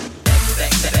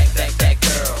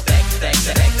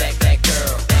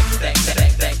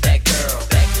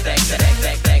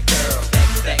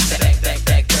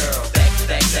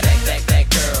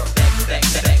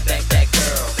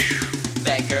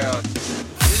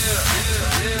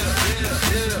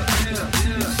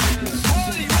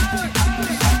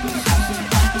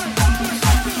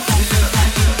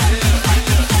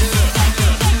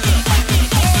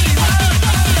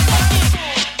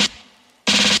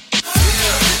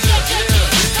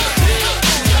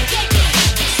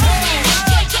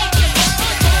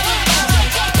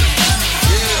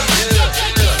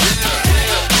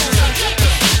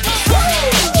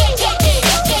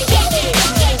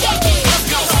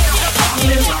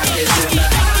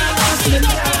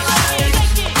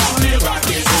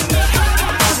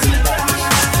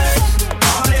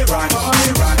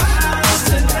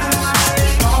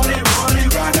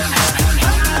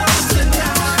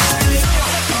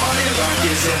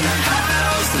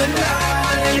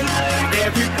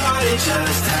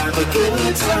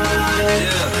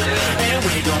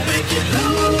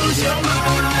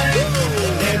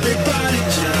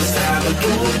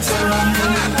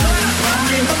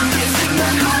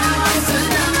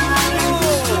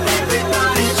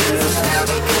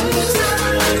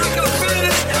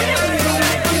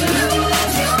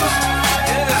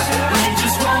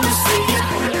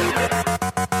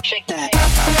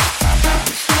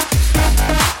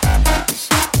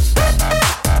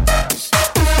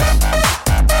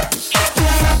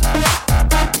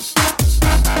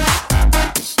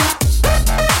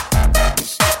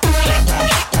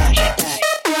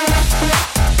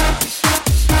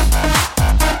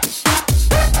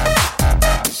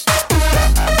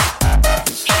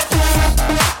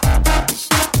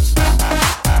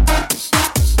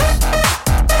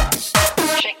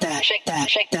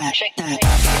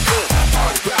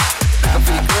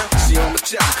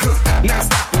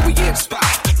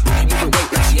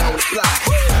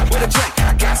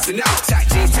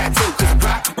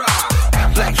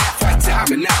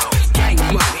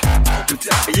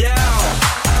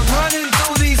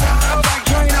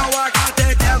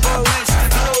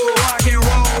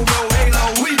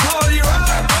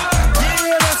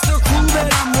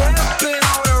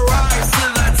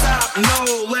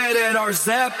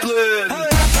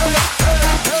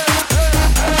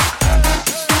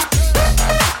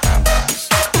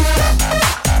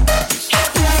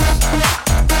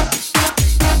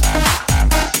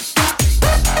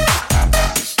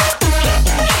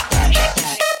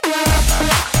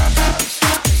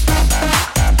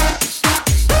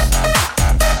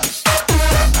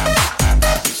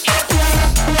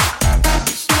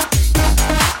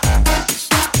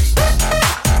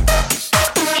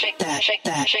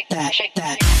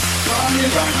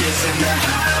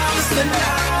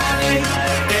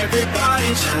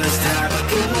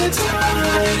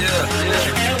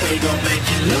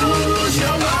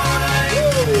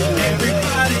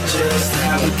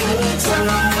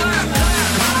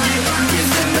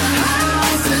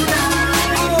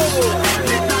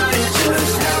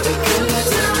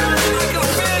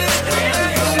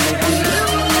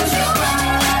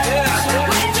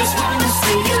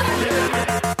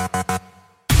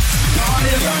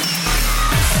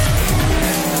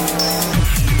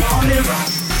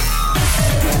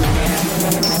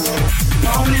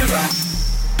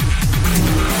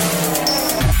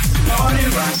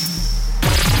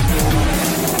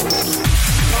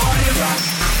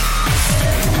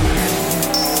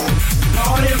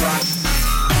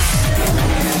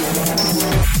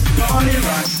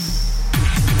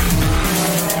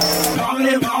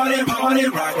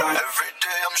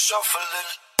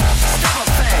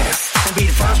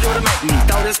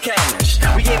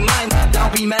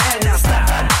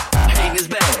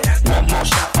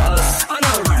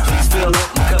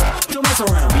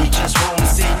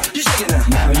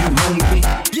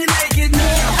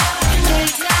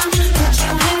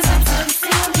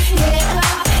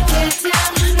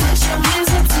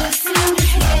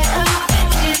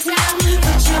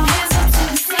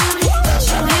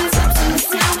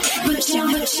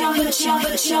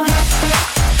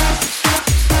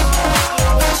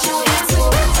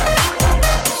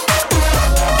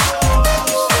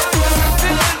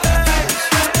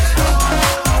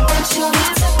 Put your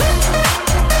hands up.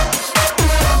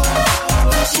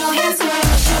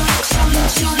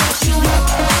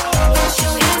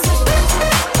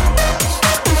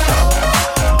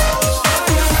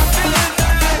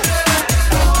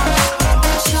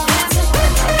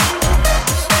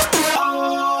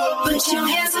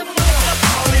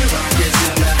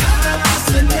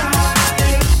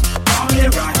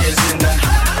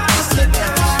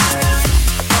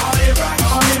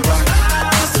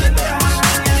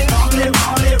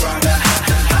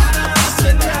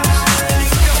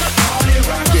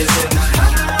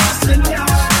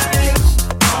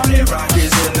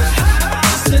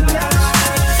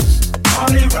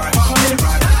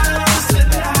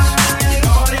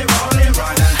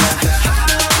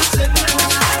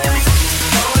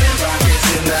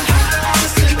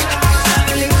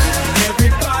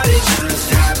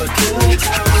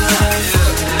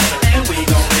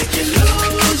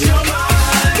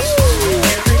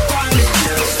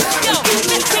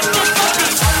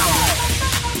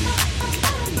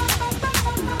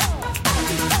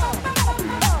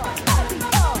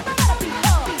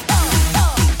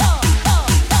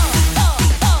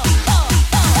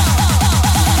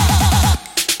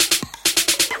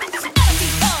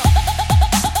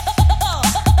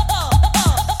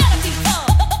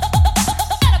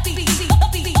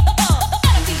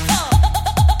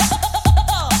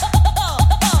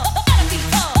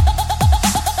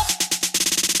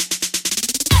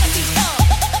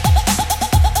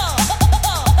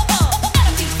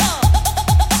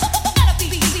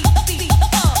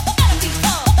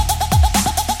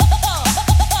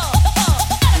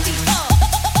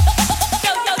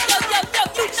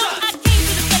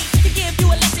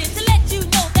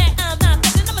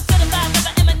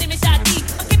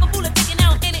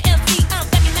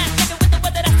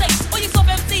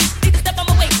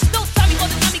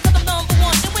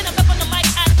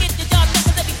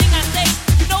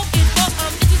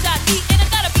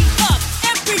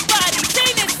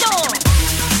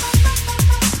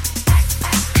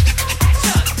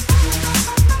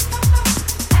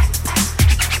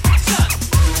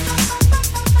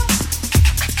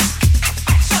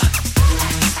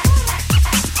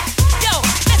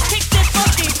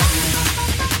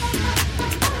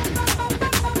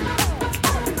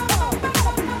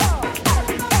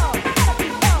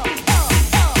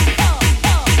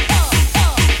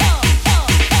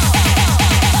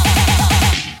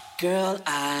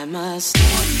 must.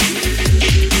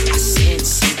 I sense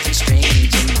something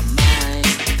strange in my mind.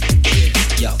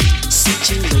 Yo,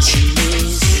 situation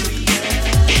is,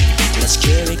 let's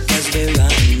cure it 'cause we're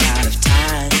running out of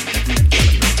time.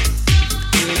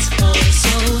 It's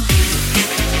also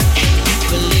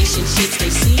relationships they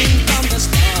seem from the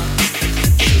start.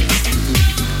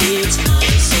 It's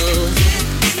also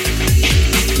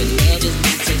your love is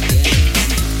not together from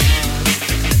the heart.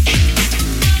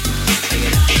 Check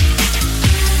it out.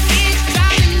 It's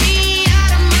driving me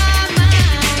out of my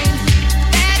mind.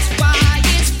 That's why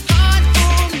it's hard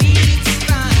for me to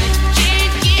find.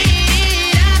 Can't get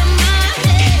it out of my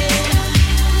head.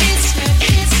 Miss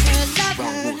her, love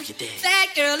Wrong her. move, you did. That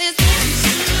girl is.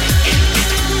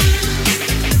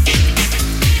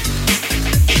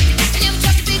 Never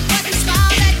trust a big button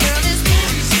smile. That girl is.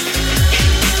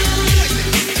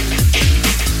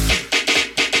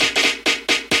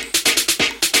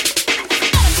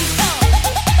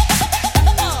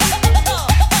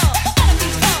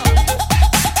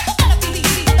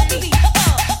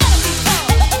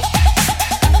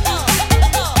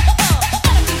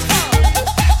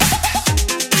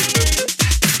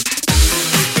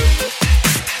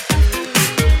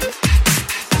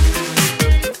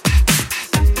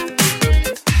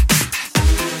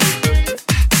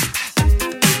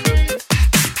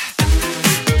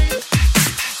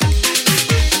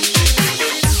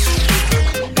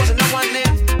 Wasn't no one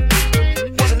there.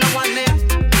 Wasn't no one there.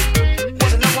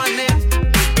 Wasn't no one there.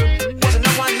 Wasn't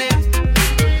no one there.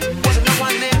 Wasn't no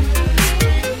one there.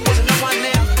 Wasn't no one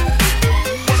there.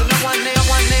 Wasn't no one there.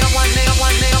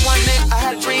 One there. I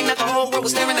had a dream that the whole world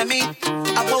was staring at me.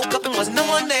 I woke up and wasn't no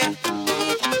one there.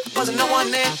 Wasn't no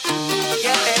one there.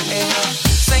 Yeah, yeah, yeah.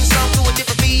 Sing song to a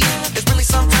different beat. It's really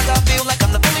sometimes I feel like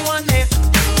I'm the only one here.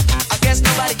 I guess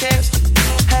nobody cares.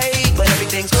 Hey, but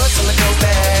everything's good till it goes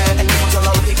bad. And you want to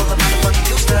all the people about the fun you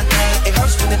used to. It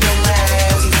hurts when it don't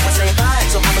last. Even when saying bye,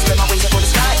 so I'ma spread my wings up for the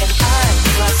sky. And I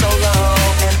fly so low,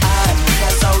 and I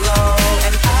fly so low,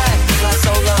 and I fly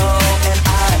so low, and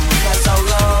I fly so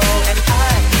low, and I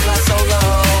fly so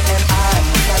low, and I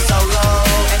fly so low,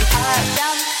 and I.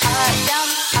 Down, down,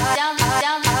 down,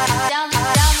 down, down, down,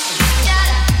 down.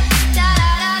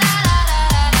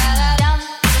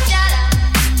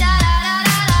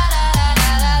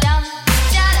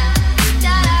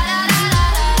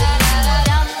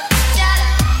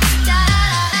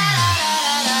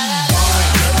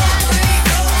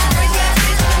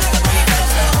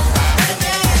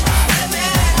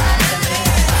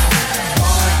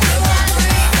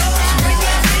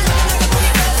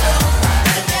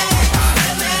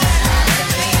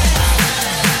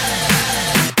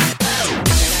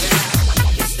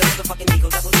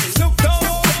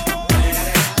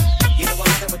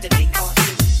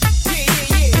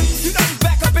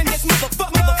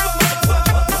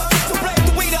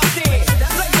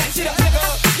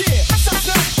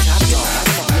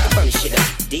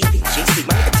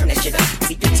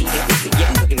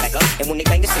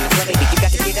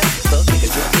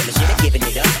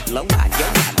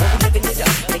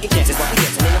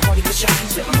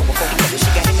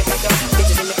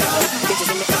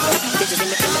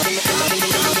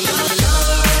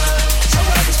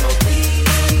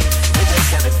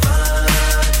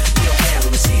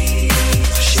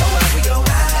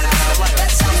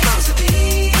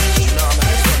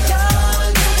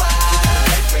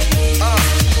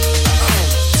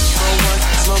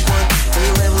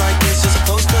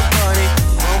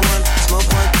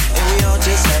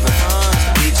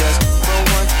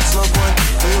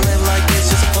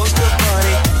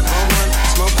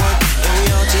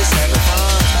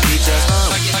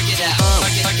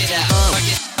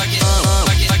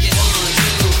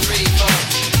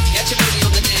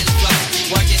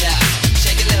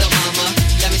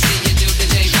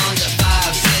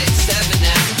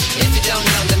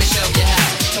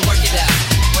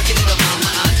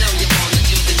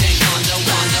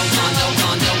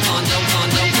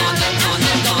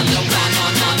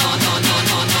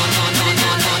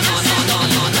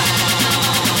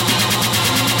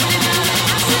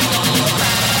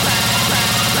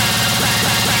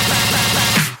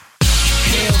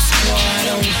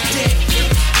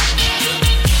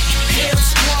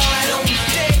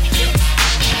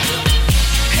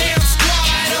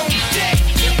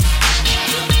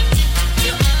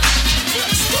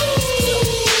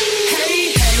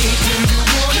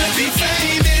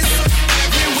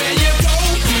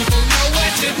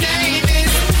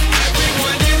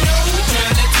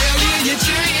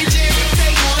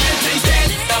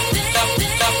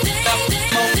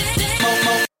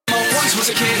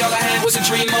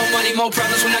 more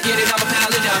problems when I get it, I'ma pile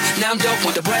it up. Now I'm dope,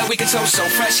 want the bread we can toast, so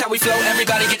fresh how we flow.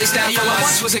 Everybody get this down from us.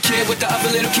 Once was a kid with the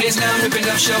other little kids, now I'm ripping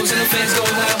up shows and the fans go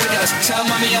wild with us. Tell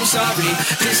mommy I'm sorry,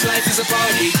 this life is a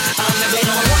party. I'm never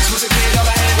going. Once was a kid, all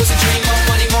I had was a dream. More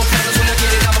money, more problems when I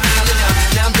get it, I'ma pile it up.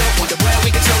 Now I'm dope, want the bread we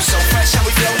can toast, so fresh how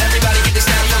we flow. Everybody get this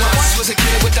down from us. Once was a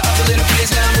kid with the other little kids,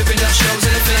 now I'm ripping up shows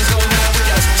and the fans go wild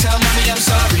with us. Tell mommy I'm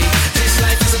sorry, this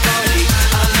life is a party.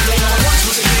 I'm never going. Once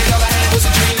was a kid, all I had was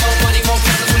a dream. More money, more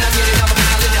problems when I get it, I'ma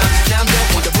pile it up. Now I'm dope,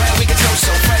 want the bread we can toast,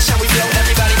 so fresh how we flow.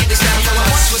 Everybody get this down from us.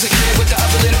 Once was a kid with the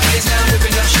other little kids, now I'm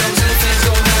ripping up shows and the fans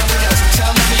go wild with us.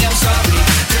 Tell mommy I'm sorry,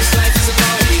 this life is a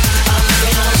party. I'm never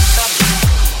going.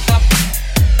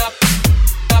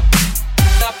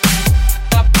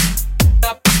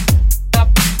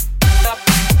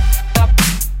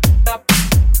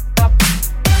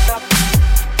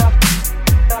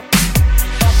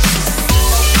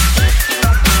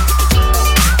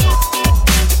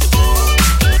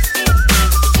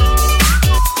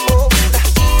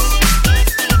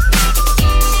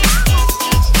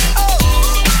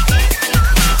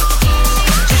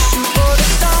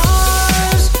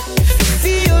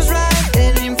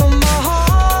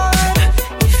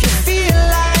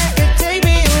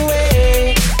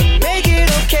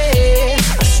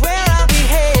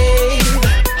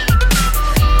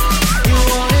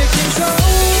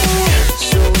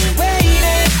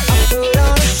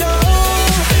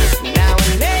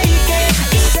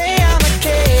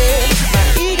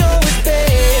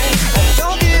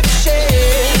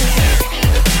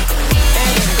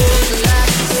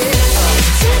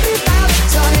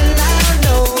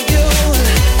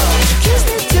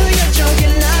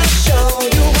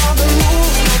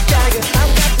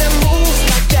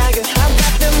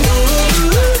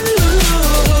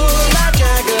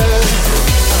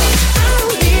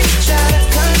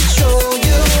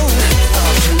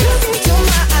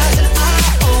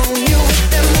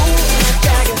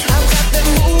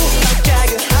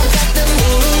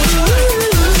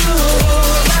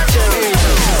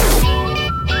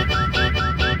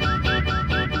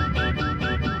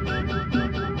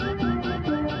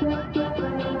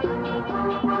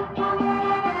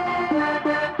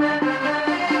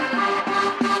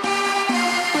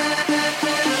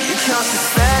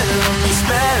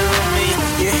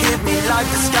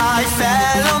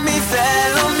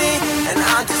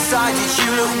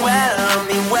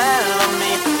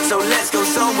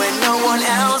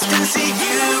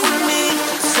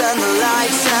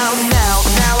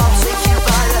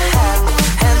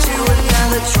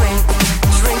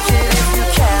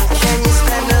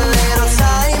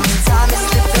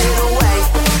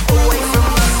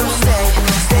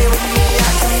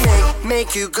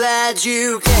 Make you glad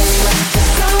you came. The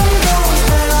sun goes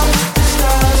down, the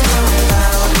stars come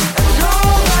down, and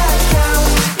all that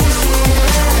counts is here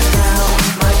and now.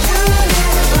 My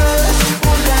universe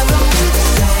will never be the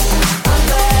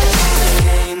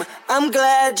same. I'm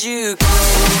glad you came. I'm glad you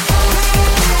came.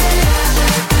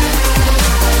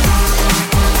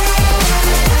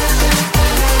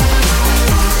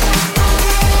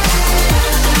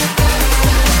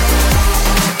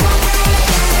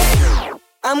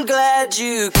 I'm glad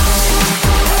you came.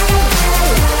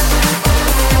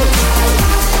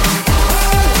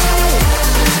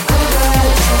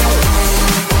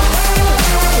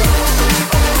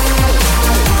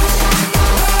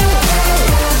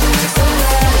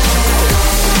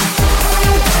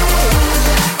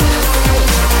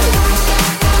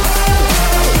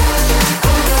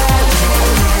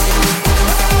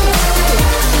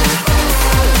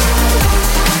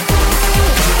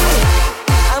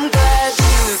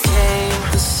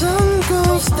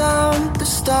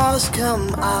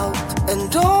 Come out,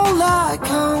 and all that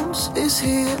counts is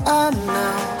here and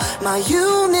now. My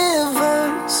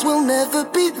universe will never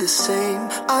be the same.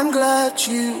 I'm glad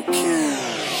you came.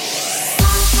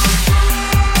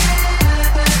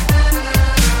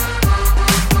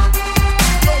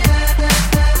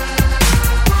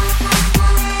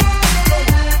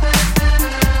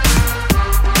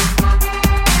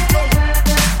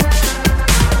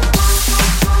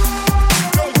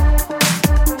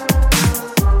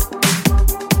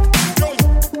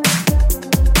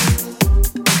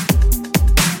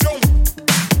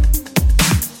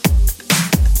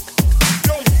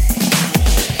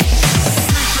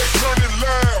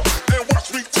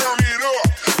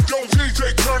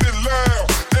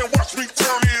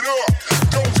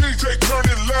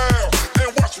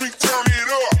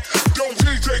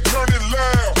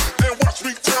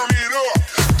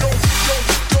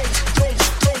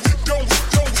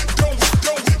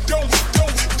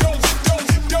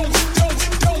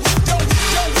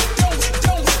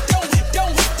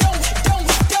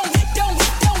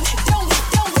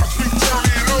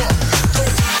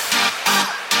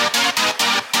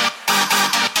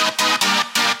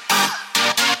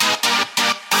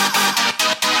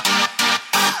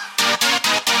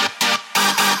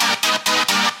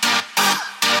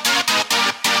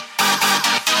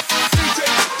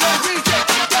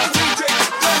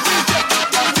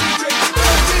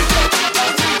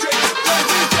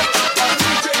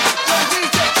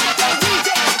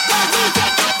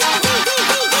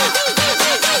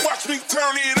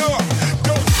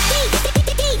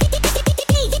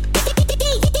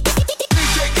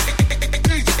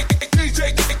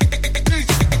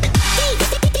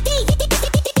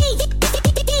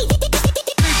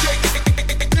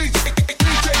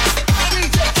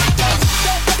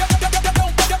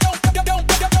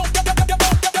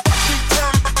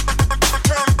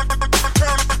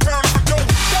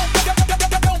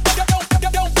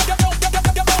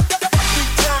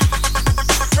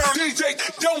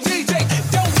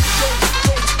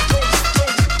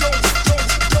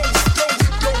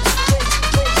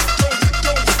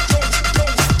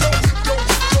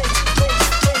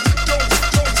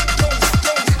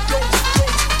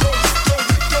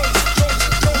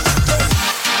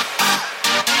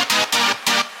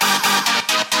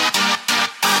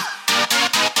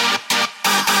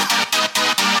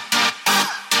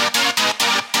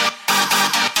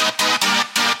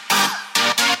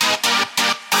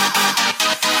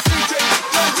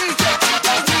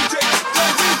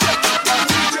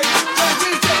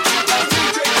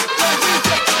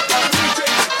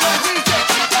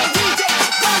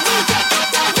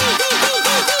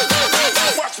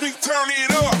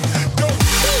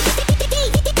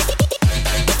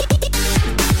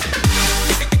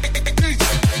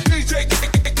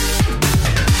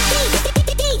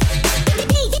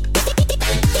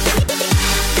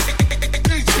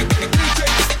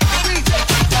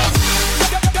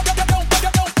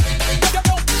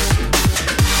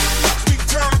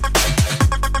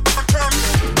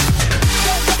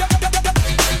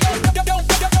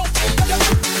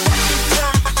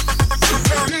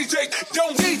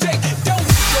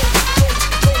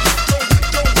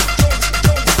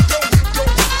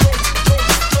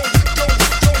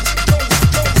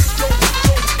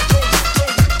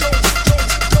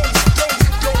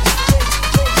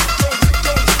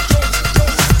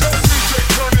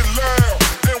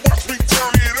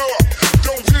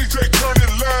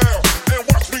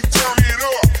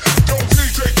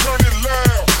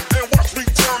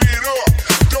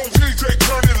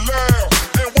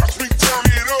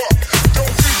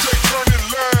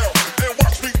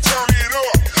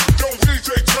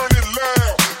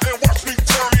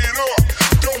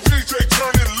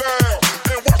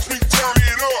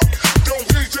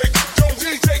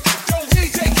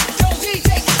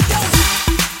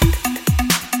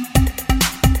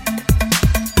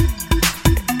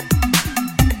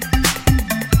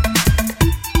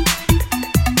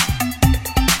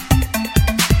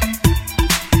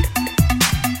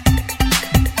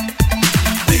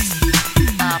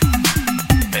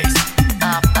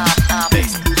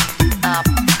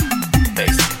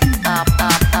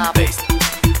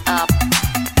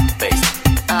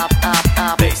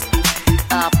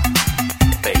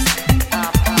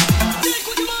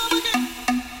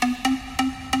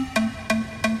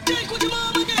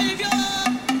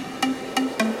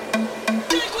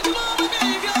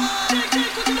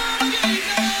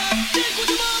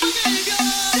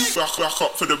 Back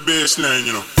up for the baseline,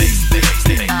 you know.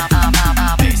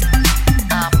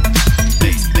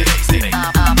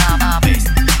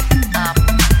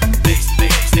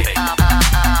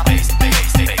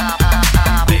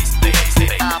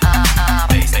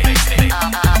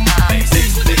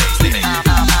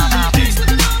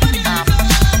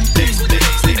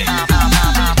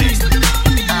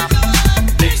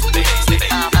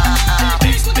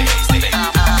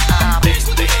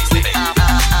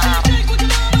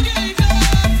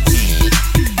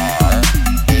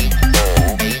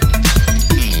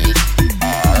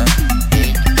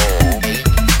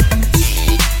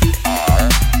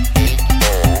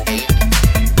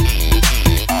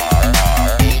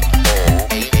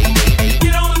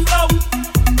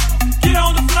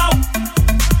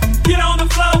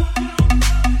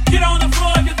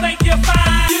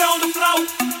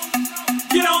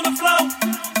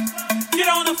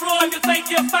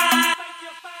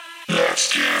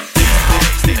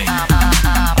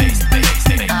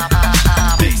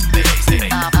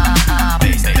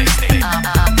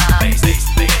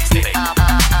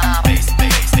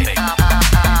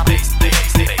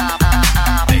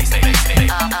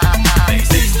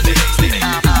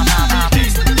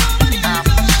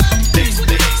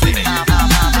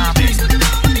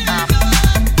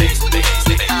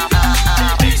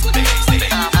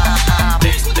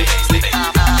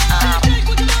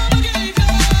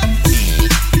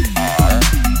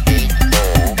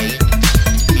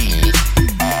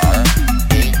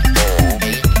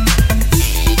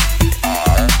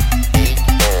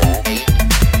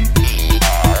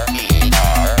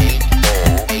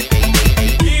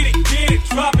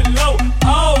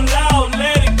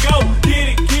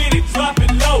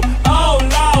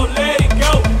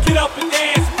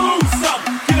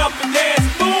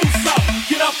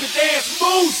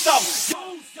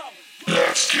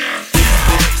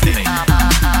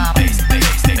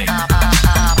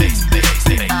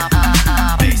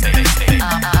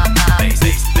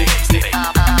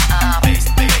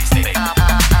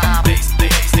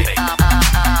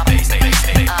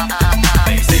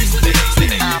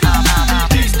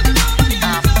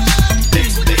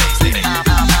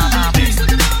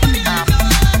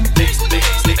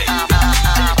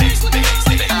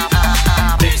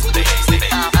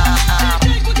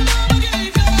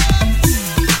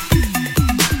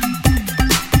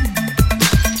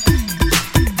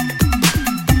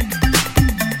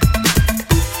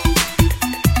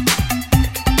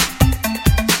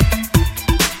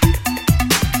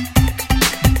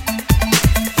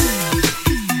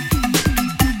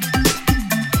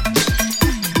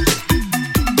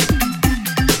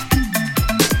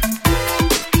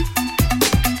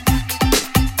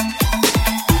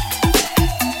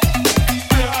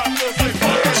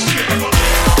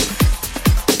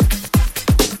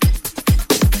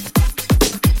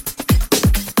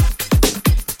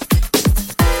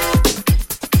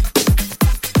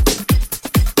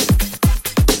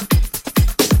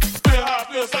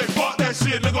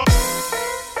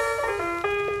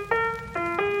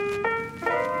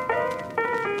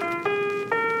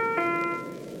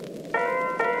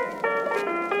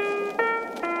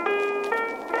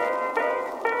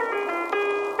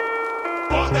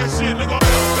 shit, nigga.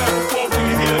 Back and forth when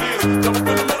you hear this. Jump up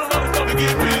in the middle of the club and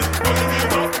get pissed. Put your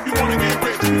hands up if you wanna get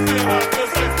rich. You feel how it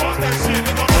feels, say fuck that shit,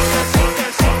 nigga. Fuck that, fuck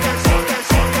that, fuck that, fuck that,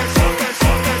 fuck that,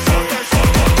 fuck that, fuck that, fuck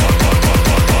that,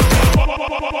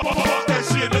 fuck that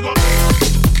shit, nigga.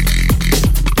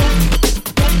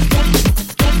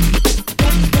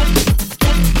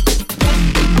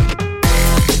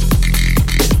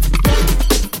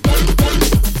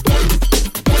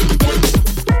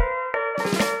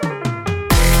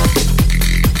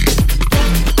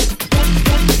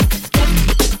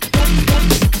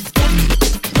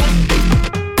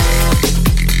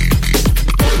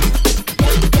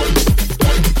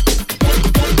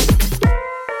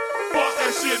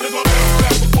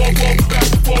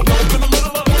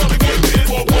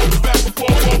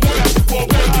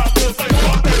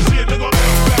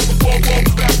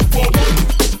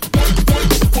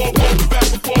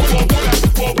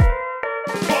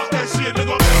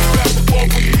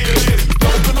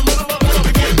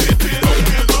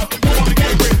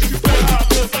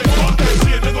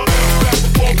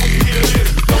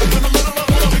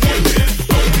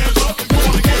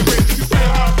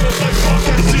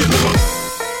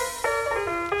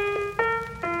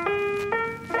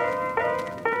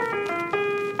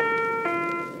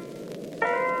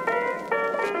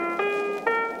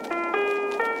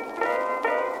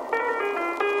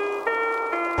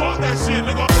 That shit,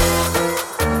 nigga.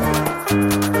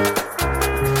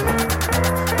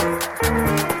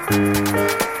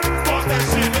 Fuck that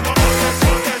shit, nigga.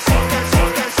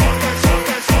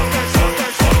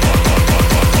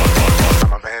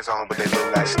 My bands on, but they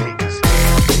look like sneakers.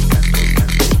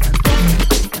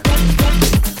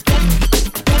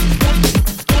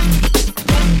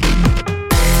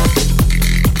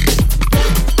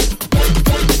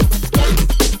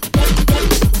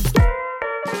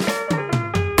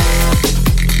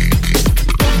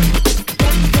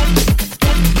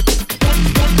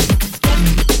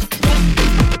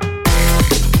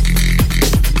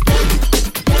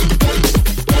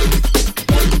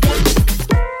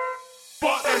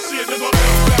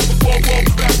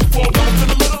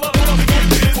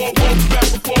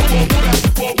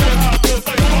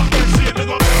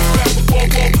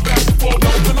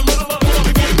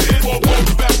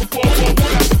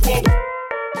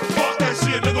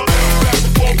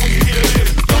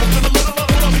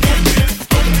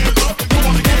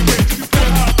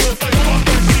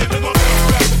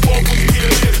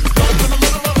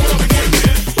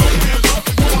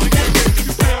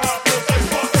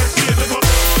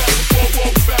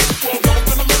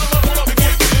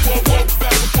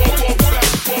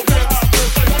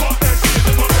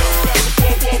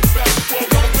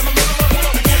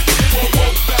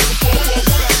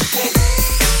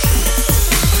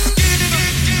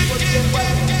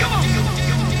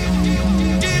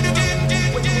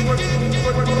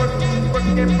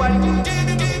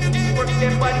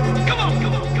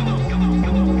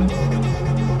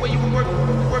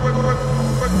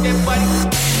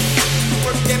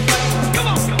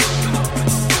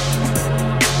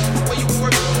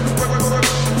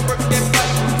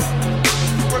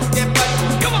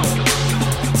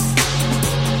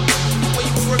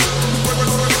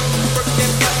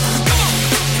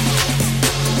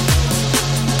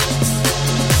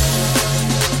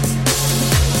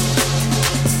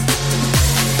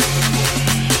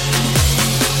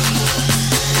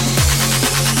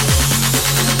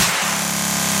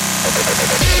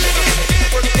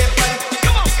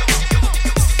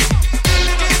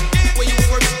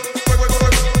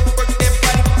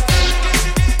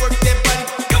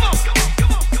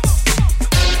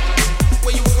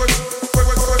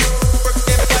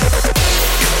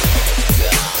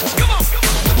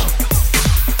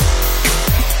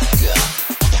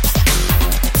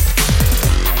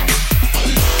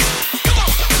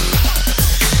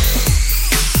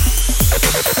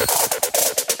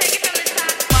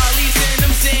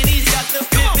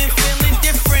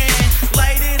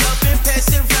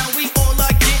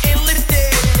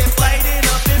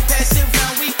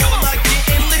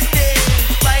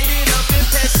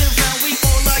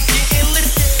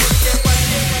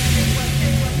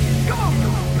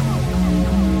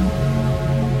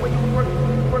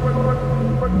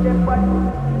 Work that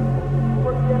body.